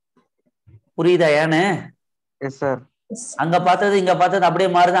 புரியுதா? ஏன்னு Yes sir. Yes. அங்க பார்த்தது இங்க பார்த்தது அப்படியே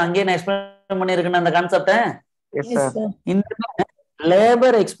மாறுது. அங்கேயே நான் எக்ஸ்பிளைன் பண்ணிருக்கேன் அந்த கான்செப்ட. Yes Yes, sir. sir. இந்த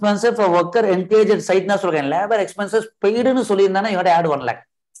labour expenses for worker engage at side தான் சொல்றேன். லேபர் எக்ஸ்பென்சஸ் பெய்டுன்னு சொல்லியிருந்தானே இவட add 1 lakh.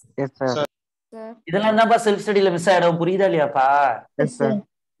 Yes sir. Sir. இதெல்லாம் தான்ப்பா செல்ஃப் ஸ்டடியில மிஸ் ஆயிடும். புரியுதா இல்லையாப்பா? Yes sir.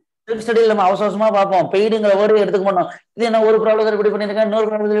 செல்ஃப் ஸ்டடியில நம்ம அவசரமா பார்ப்போம். பெய்டுங்கிற வேர்டு எடுத்துக்க மாட்டோம். இது என்ன ஒரு ப்ராப்ளம் இப்படி பண்ணிருக்கான், இன்னொரு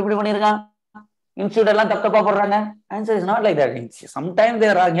ப்ராப்ளம் இப்படி பண்ணிருக்கான், இன்ஸ்டியூட் எல்லாம் தப்பா போடுறாங்க. Answer is not like that. Sometimes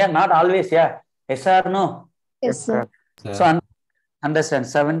there wrong, not always. S R no? Yes, sir. So understand.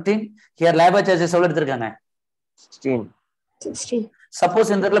 17 here labor charges எவ்வளவு எடுத்திருக்காங்க? 16. 16.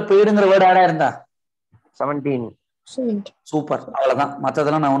 சப்போஸ் இந்த இடத்துல பெய்டுங்கிற வேர்டு ஆடா இருந்தா 17. 17. சூப்பர், அவ்வளவுதான்.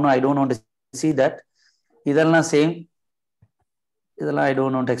 மற்றதெல்லாம் நான் ஒன்றும் I don't want to see that. இதெல்லாம் சேம். இதெல்லாம் I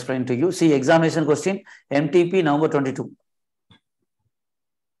don't want to explain to you. See examination question MTP November 22.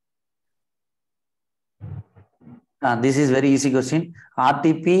 This is very easy question.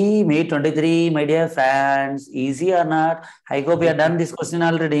 RTP May 23, my dear friends. Easy or not? I hope you have done this question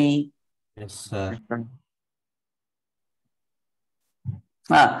already. Yes sir.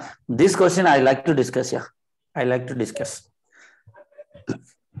 This question I like to discuss. Yeah, I like to discuss.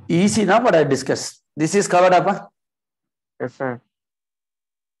 Easy now, but I discuss. This is covered up. Yes sir.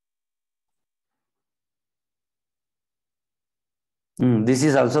 This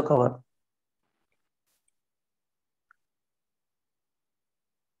is also covered.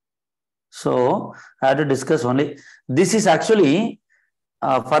 So I have to discuss only. This is actually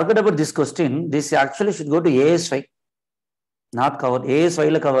forget about this question. This actually should go to AS5. Not covered. AS5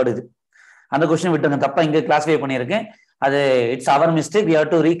 la covered இது. அந்த question விட்டுங்க, தப்பா இங்க classify பண்ணியிருக்கேன். அது it's our mistake. We have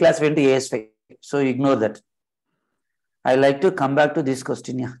to reclassify into AS5. So ignore that. I like to come back to this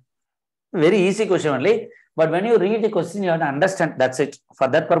question. Yeah, very easy question only. But when you read the question, you have to understand. That's it. For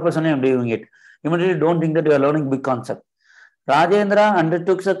that purpose only I am doing it. Immediately don't think that you are learning big concept. Rajendra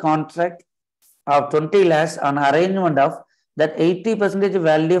undertook a contract of 20 lakhs on arrangement of that 80%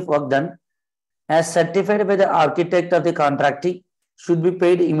 value of work done as certified by the architect of the contractee should be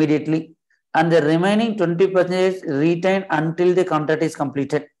paid immediately, and the remaining 20% retained until the contract is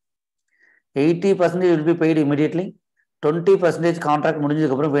completed. 80% will be paid immediately. 20% contract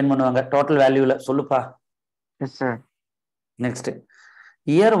முடிஞ்சதுக்கு அப்புறம் pay பண்ணுவாங்க. Total value ல சொல்லுப்பா. Yes sir. Next,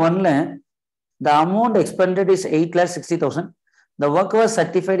 year 1 ல the amount expended is 8,60,000. The work was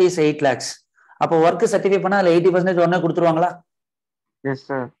certified is 8 lakhs. அப்போ work certify பண்ணா அதுல 80% ஒண்ணே கொடுத்துருவாங்களா? Yes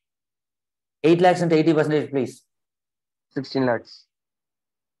sir. 8 lakhs into 80%, please. 16 lakhs.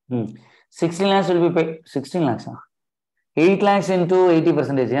 16 lakhs will be paid. 16 lakhs. 8 lakhs into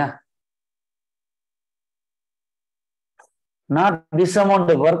 80%. Yeah. not this amount.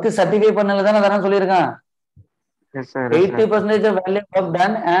 Work certify பண்ணல தான தரேன் சொல்லிருக்கான். Yes, sir. 80% of value work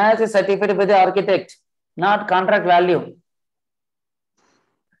done as certified by the architect, not contract value.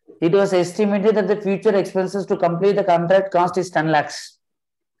 It was estimated that the future expenses to complete the contract cost is 10 lakhs.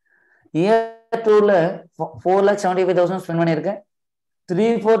 Year 2 ல 4,75,000 spend பண்ணிருக்கேன்.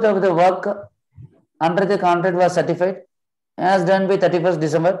 3/4 of the work under the contract was certified as done by 31st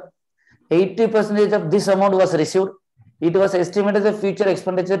December. 80% of this amount was received. It was estimated the future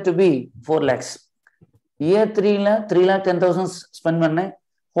expenditure to be 4 lakhs. Year 3 ல 3,10,000 spend பண்ணேன்.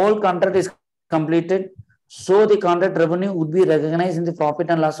 Whole contract is completed. So the contract revenue would be recognized in the profit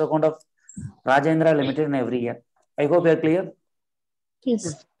and loss account of Rajendra Limited in every year. I hope you are clear. Yes.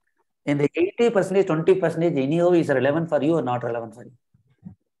 In the 80%, 20% anyhow is relevant for you or not relevant for you?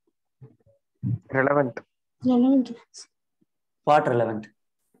 Relevant. Relevant. What relevant?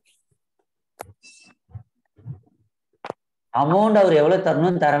 Amount அவர் எவ்வளவு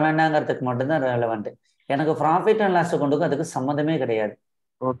தரணும் தர வேண்டாங்கிறதுக்கு மட்டும்தான் relevant. எனக்கு profit and loss கொண்டு அதுக்கு சம்மந்தமே கிடையாது.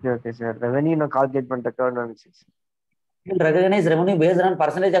 Okay okay sir. Revenue நான் கால்குலேட் பண்ணிட்டேன். You'll recognize revenue based on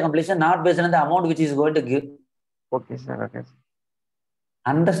percentage of completion, not based on the amount which is going to give. Okay sir. Okay.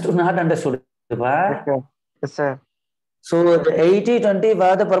 Understood? Not understood? Yes sir. So the 80-20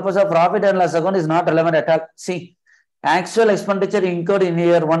 for the purpose of profit and loss account is not relevant at all. See, actual expenditure incurred in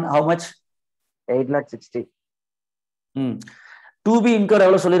year 1 how much? 8,60,000. To be incurred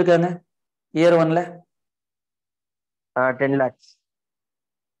எவ்வளவு சொல்லிருக்காங்க year 1 ல? 10 lakhs.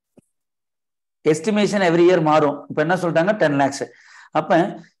 Estimation every year மாறும். இப்ப என்ன சொல்லிட்டாங்க 10 lakhs. அப்ப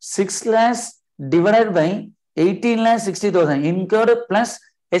 6 lakhs divided by 18,60,000 incurred plus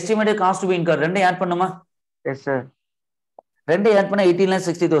estimated cost to be incurred. ரெண்டை add பண்ணுமா? Yes sir. ரெண்டை ஆட் பண்ணா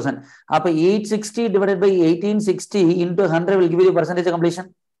 18,60,000. அப்ப 860 divided by 1860 into 100 will give you the percentage of completion.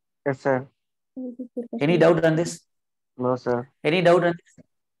 Yes sir. Any doubt on this? No sir. Any doubt on this?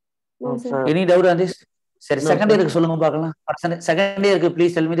 No sir. Any doubt on this? சரி, No, second sir. இயருக்கு சொல்லுங்க பார்க்கலாம். Second இயருக்கு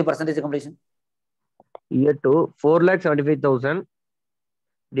please tell me the percentage of completion. Year 2 4,75,000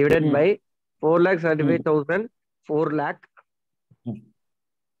 divided by 4,75,000 4 lakh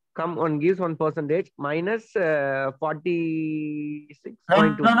come on gives 1% minus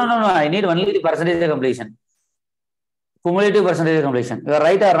 46.2. No. I need only the percentage of completion. Cumulative percentage of completion. You are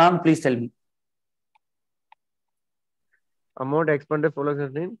right or wrong? Please tell me. Amount expended follows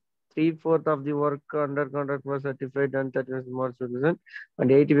 3/4 of the work under contract was certified on 31st March 2000 and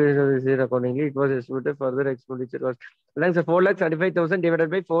 80% of this year accordingly. It was estimated further expenditure was 4,75,000 divided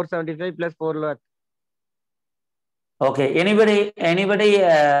by 475 plus 4 lakh. Okay. Anybody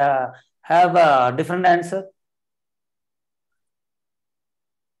have a different answer?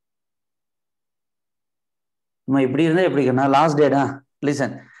 இப்படி இருந்தா எப்படி last data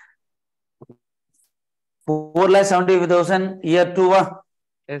listen 4,75,000 year 2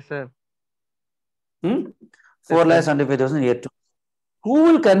 Yes sir. 4,75,000 year 2. Who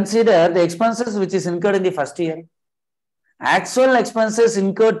will consider the expenses which is incurred in the first year? Actual expenses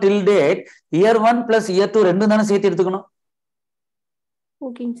incurred till date year 1 plus year 2 ரெண்டும் தானே சேர்த்து எடுத்துக்கணும்.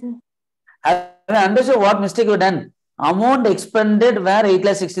 Okay sir. Have you understood what mistake you done? Amount expended were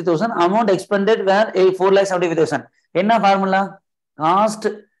 8,60,000, amount expended were 4,75,000. என்ன formula? Cost,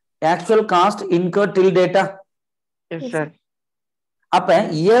 actual cost incurred till data. Yes sir. அப்ப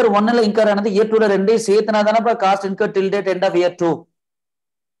year 1 ல incur ஆனது year 2 ல ரெண்டையும் சேர்த்துனா தானே cost incurred till date end of year 2.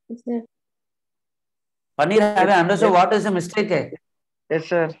 Yes sir. Paneer, have you understood what is the mistake? Yes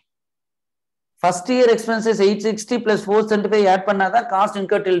sir. First year expenses 860 plus 475 add பண்ணாதான் cost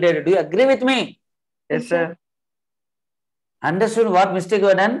incurred till date. Do you agree with me? Yes sir. Understood what mistake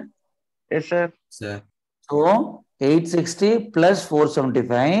you done? Yes sir. Sir. So 860 plus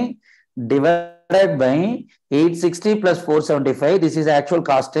 475 divided by 860 plus 475. This is actual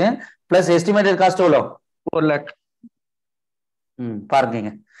cost plus estimated cost எவ்வளோ? 4 lakh.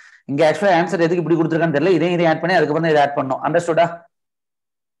 பாருங்க இங்க ஆக்சுவலா answer எதுக்கு இப்படி கொடுத்துருக்கான்னு தெரியல. இதையும் add பண்ணி அதுக்கப்புறம் இதை ஆட் பண்ணோம். அண்டர்ஸ்டுடா?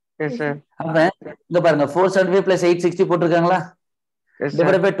 Yes sir. அப்ப இங்க பாருங்க 475 plus 860 போட்டிருக்காங்களா? Yes sir.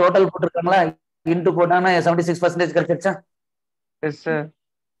 Divide by total போட்டிருக்காங்களா? Into போட்டாங்கன்னா 76% கிடைச்சிருச்சா? Yes sir.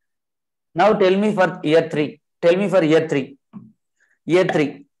 Now tell me for year 3. Tell me for year 3. Year 3.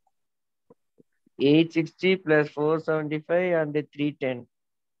 860 plus 475 and 310.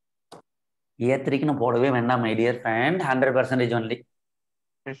 Year 3 க்கு நான் போடவே வேண்டாம் my dear friend. 100% only.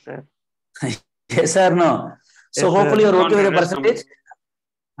 Yes sir. Yes or no? So Yes, hopefully sir. you're okay with the percentage.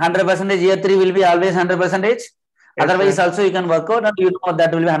 100% year 3 will be always 100%. Yes, Otherwise sir. also you can work out and you know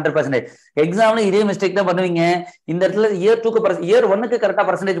that will be 100%. எக்ஸாம்ல இதே mistake தான் பண்ணுவீங்க. இந்த இடத்துல year 2 க்கு year 1 க்கு கரெக்ட்டா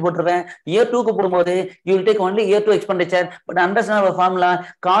percentage போட்டுருவேன். year 2 க்கு போடும்போது you will take only year 2 expenditure, but understand our formula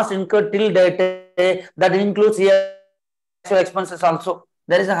cost incurred till date that includes year actual expenses also.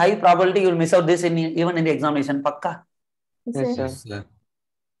 There is a high probability you will miss out this even in the examination. Pakka. Yes, sir. Yes, sir.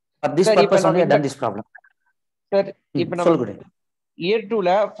 For this Sir, purpose இப்ப only I நம்ம done this problem. Sir இப்ப நம்ம சொல்லுங்க. Year 2ல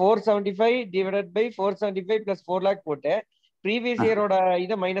 475 divided by 475 plus 4 lock போட்டு previous இயரோட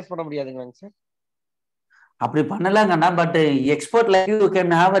இதை minus பண்ண முடியாதுங்களாங்க sir? அப்படி பண்ணலாங்கண்ணா, but expert like you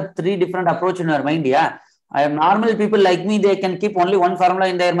can have a 3 different approach in your mind. Yeah, I am normal people like me, they can keep only one formula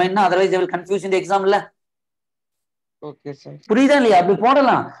in their mind, otherwise they will confuse in the exam. இல்ல okay sir, புரியுதா இல்லையா? அப்படி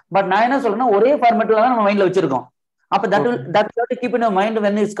போடலாம். But நான் என்ன சொல்றேன்னா, ஒரே ஃபார்மேட்ல தான் நம்ம மைண்ட்ல வச்சிருக்கோம். அப்ப that will keep in your mind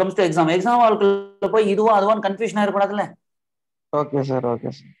when it comes to exam. Exam ஹாலுக்குள்ள போய் இதுவா அதுவான்னு confusion ஆயிடக்கூடாதுல்ல. Okay sir, okay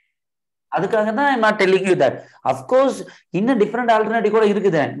sir. அதுக்காக தான் I'm not telling you that. Of course இன்னும் டிஃபரெண்ட் ஆல்டர்னேட்டிவ் கூட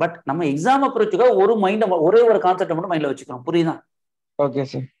இருக்குது. பட் நம்ம எக்ஸாம் அப்ரோச்சுக்கு ஒரு மைண்ட், ஒரே ஒரு கான்செப்ட் மட்டும் மைண்ட்ல வச்சுக்கணும். புரியுதா? Okay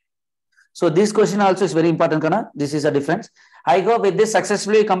sir. So this question also is very important, Kana. This is a difference. I hope with this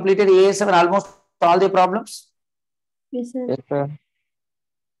successfully completed AA7 almost all the problems. Yes, sir. Yes, sir.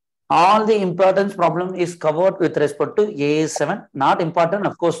 All the importance problem is covered with respect to AA7. Not important,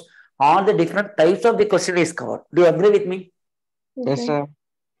 of course. All the different types of the question is covered. Do you agree with me? Yes, sir.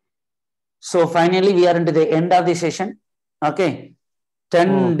 So finally, we are into the end of the session. Okay.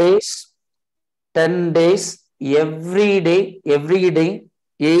 10 days, 10 days, every day,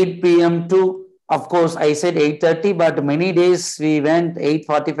 8 p.m. to, of course, I said 8:30, but many days we went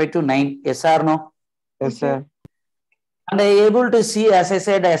 8:45 to 9. Yes or no? Yes, sir. And I able to see, as I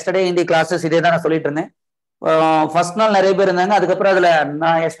said yesterday in the classes, இதே தான் நான் சொல்லிட்டு இருந்தேன். First நாள் நிறைய பேர் இருந்தாங்க. அதுக்கப்புறம் அதுல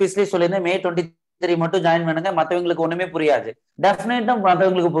நான் எஸ்பெஷலி சொல்லியிருந்தேன், May 23 மட்டும் ஜாயின் பண்ணுங்க, மற்றவங்களுக்கு ஒண்ணுமே புரியாது. டெஃபினட்டா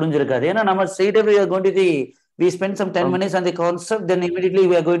மற்றவங்களுக்கு புரிஞ்சிருக்காது. ஏன்னா நம்ம straight away we are going to the, we spend some 10 minutes on the concept, then immediately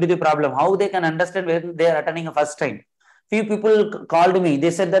we are going to the problem. How they can understand when they are attending a first time. Few people called me,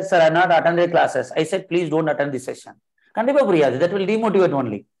 they said that, sir, I not attended classes. I said, please don't attend this session. கண்டிப்பா புரியாது. That will demotivate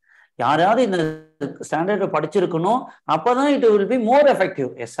only. யாராவது இந்த standard படிச்சிருக்கணும், அப்பதான் it will be more effective.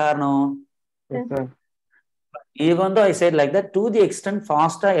 Yes or no? Yes, sir. Even though I said like that, to the extent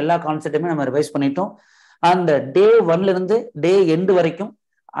fast எல்லா கான்செப்ட்டுமே நம்ம revise பண்ணிட்டோம். அந்த day 1ல இருந்து day end வரைக்கும்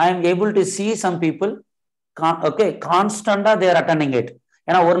I am able to see some people, okay, கான்ஸ்டன்டா they are attending it.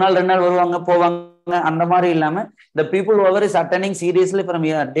 ஏன்னா ஒரு நாள் 2 நாள் வருவாங்க போவாங்க, அந்த மாதிரி இல்லாம the people whoever is attending seriously from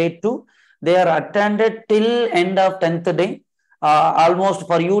day 2, they are attended till end of 10th day. Almost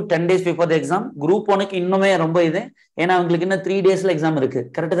for you 10 days before the exam. Group 1க்கு இன்னுமே ரொம்ப இது, ஏன்னா அவங்களுக்கு இன்னும் 3 daysல எக்ஸாம் இருக்கு.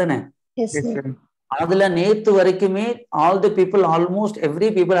 கரெக்ட் தானே? Yes, sir. அதுல நேத்து வரைக்குமே all the people, almost every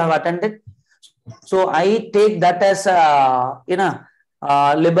people have attended. So I take that as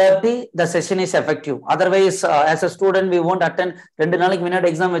liberty, the session is effective. Otherwise as a student we won't attend. 2 நாளைக்கு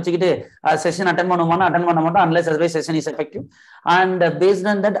முன்னாடி எக்ஸாம் வச்சுக்கிட்டு session attend பண்ணுவோம்னா attend பண்ண மாட்டோம், unless otherwise session is effective. And based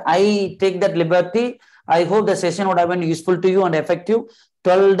on that I take that liberty. I hope the session would have been useful to you and effective.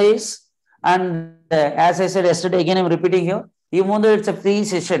 12 days. And as I said yesterday, again I'm repeating here, even though it's a free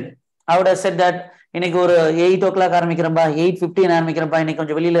session, I would have said that இன்னைக்கு ஒரு 8 o'clock ஆரம்பிக்கிறேன்பா, 8:15 ஆரம்பிக்கிறேன்பா, இன்னைக்கு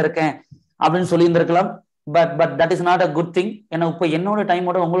கொஞ்சம் வெளியில இருக்கேன் அப்படின்னு சொல்லி இருந்திருக்கலாம். But that is not a good thing. ஏன்னா இப்போ என்னோட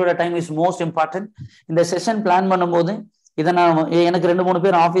டைமோட உங்களோட டைம் இஸ் மோஸ்ட் இம்பார்ட்டன்ட். இந்த செஷன் பிளான் பண்ணும்போது இதை நான் எனக்கு 2-3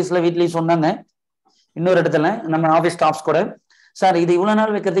 பேர் ஆஃபீஸ்ல வீட்லயும் சொன்னாங்க, இன்னொரு இடத்துல நம்ம ஆஃபீஸ் ஸ்டாஃப்ஸ் கூட, சார் இது இவ்வளவு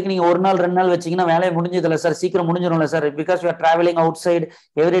நாள் வைக்கிறதுக்கு நீங்க 1 நாள் 2 நாள் வச்சீங்கன்னா வேலையை முடிஞ்சதில்ல சார், சீக்கிரம் முடிஞ்சிடும்ல sir, because you are travelling out side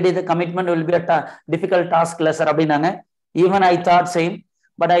everyday the commitment will be a difficult task இல்ல சார் அப்படின்னாங்க. Even I thought same,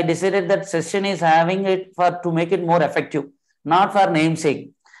 but I decided that session is having it for to make it more effective, not for name சேக்.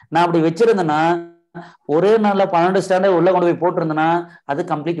 நான் அப்படி வச்சிருந்தேன்னா ஒரே நாள்ல 12 standard உள்ள கொண்டு போய் போட்டிருந்தேன்னா அது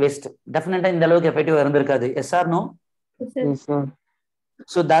கம்ப்ளீட் வேஸ்ட். டெஃபினட்டா இந்த அளவுக்கு எஃபெக்டிவா இருந்திருக்காது. S R no? Yes, sir.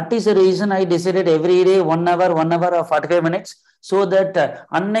 So that is the reason I decided every day 1 hour or 45 minutes, so that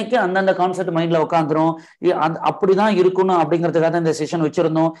அன்னைக்கு அந்தந்த கான்செப்ட் மைண்ட்ல உட்காந்துரும். அப்படிதான் இருக்கணும் அப்படிங்கிறதுக்காக இந்த செஷன்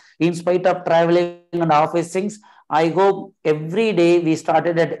வச்சிருந்தோம். In spite of traveling and office things, I hope every day we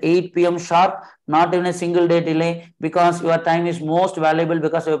started at 8 p.m. sharp, not even a single day delay, because your time is most valuable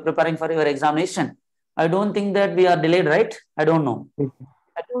because you are preparing for your examination. I don't think that we are delayed, right? I don't know.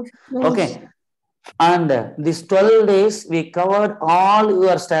 Okay. And these 12 days we covered all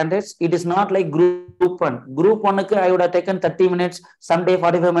your standards. It is not like group 1. Group 1க்கு I would have taken 30 minutes, some day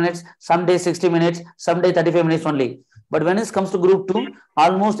 45 minutes, some day 60 minutes, some day 35 minutes only. But when it comes to group 2,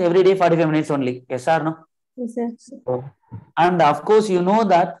 almost every day 45 minutes only. Yes or no? Yes, sir. And of course you know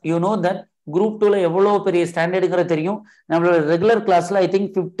that group 2ல எவ்வளவு பெரிய ஸ்டாண்டர்டுங்கிறது தெரியும். நம்மளோட regular கிளாஸ்ல I think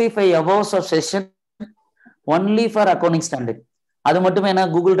 55 hours of session only for accounting standard. அது மட்டுமே என்ன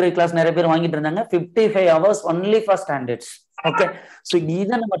Google drive class நிறைய பேர் வாங்கிட்டு இருந்தாங்க. 55 hours only for standards. Okay, so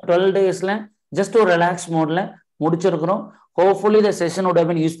இதை நம்ம 12 daysல ஜஸ்ட் ஒரு ரிலாக்ஸ் மோட்ல முடிச்சிருக்கிறோம். Hopefully the session would have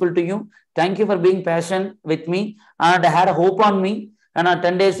been useful to you. Thank you for being patient with me and had a hope on me. And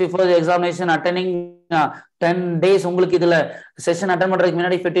 10 days before the examination, attending 10 days உங்களுக்கு இதுல session attend பண்றதுக்கு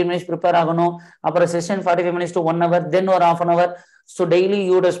முன்னாடி 15 minutes prepare ஆகணும். அப்புறம் session 45 minutes to 1 hour, then ஒரு half an hour. So daily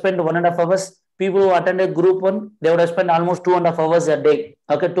you would have spent 1.5 hours. People who attended group 1, they would have spent almost 2.5 hours a day.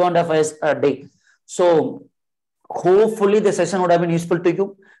 Okay, 2.5 hours a day. So hopefully the session would have been useful to you.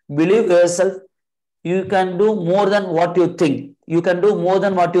 Believe yourself. You can do more than what you think. You can do more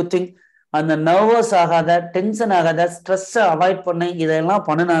than what you think. அந்த nervous ஆகாத, tension ஆகாத, stress avoid பண்ண, இதெல்லாம்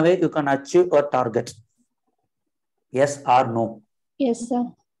பண்ணினாவே you can achieve your target. S R no? Yes sir.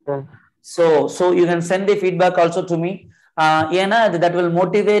 So you can send the feedback also to me. ஏன்னா that will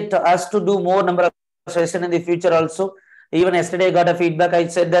motivate us to do more number of sessions in the future also. Even yesterday I got a feedback. I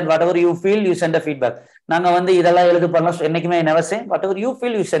said that whatever you feel, you send a feedback. நாங்க வந்து இதெல்லாம் எழுது பண்ணலாம் என்னைக்குமே never say. Whatever you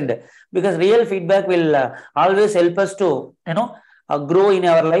feel, you send. Because real feedback will always help us to, grow in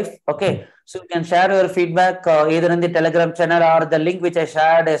our life. Okay, so you can share your feedback either in the Telegram channel or the link which I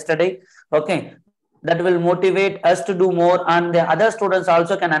shared yesterday. Okay, that will motivate us to do more, and the other students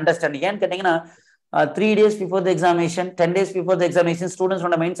also can understand. ஏன்னு கேட்டீங்கன்னா 3 days before the examination, 10 days before the examination, students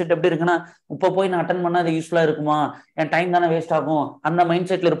ஓட mind set எப்படி இருக்குன்னா, இப்போ போய் நான் attend பண்ணா அது யூஸ்ஃபுல்லா இருக்குமா, என் டைம் தானே வேஸ்ட் ஆகும், அந்த மைண்ட்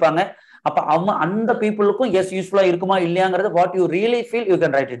செட்ல இருப்பாங்க. அப்ப அவங்க அந்த பீப்புளுக்கும் எஸ் யூஸ்ஃபுல்லா இருக்குமா இல்லையாங்கிறது what you really feel you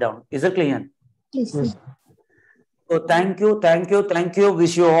can write it down. Is it clear? Yes sir. So thank you.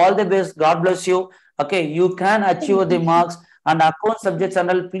 Wish you all the best. God bless you. Okay, you can achieve the marks. And account subjects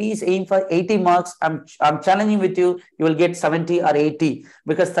and all, please aim for 80 marks. I'm challenging with you. You will get 70 or 80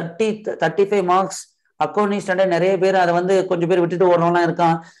 because 35 marks account standard நிறைய பேர் அதை வந்து கொஞ்சம் பேர் விட்டுட்டு ஓடணும்லாம்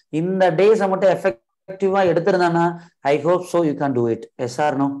இருக்கான். இந்த days மட்டும் எஃபெக்டிவா எடுத்திருந்தானா, I hope so you can do it. Yes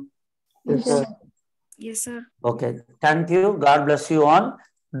or no? Yes, sir. Yes, sir. Okay, thank you. God bless you all.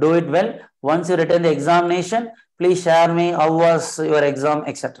 Do it well. Once you return the examination, please share me how was your exam,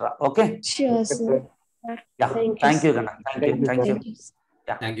 etc. Okay? Sure, sir. Yeah. Thank you, Gana. Thank you.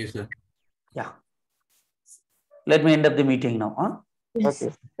 Yeah. Thank you, sir. Yeah. Let me end up the meeting now. Huh? Yes. Okay,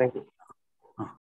 thank you.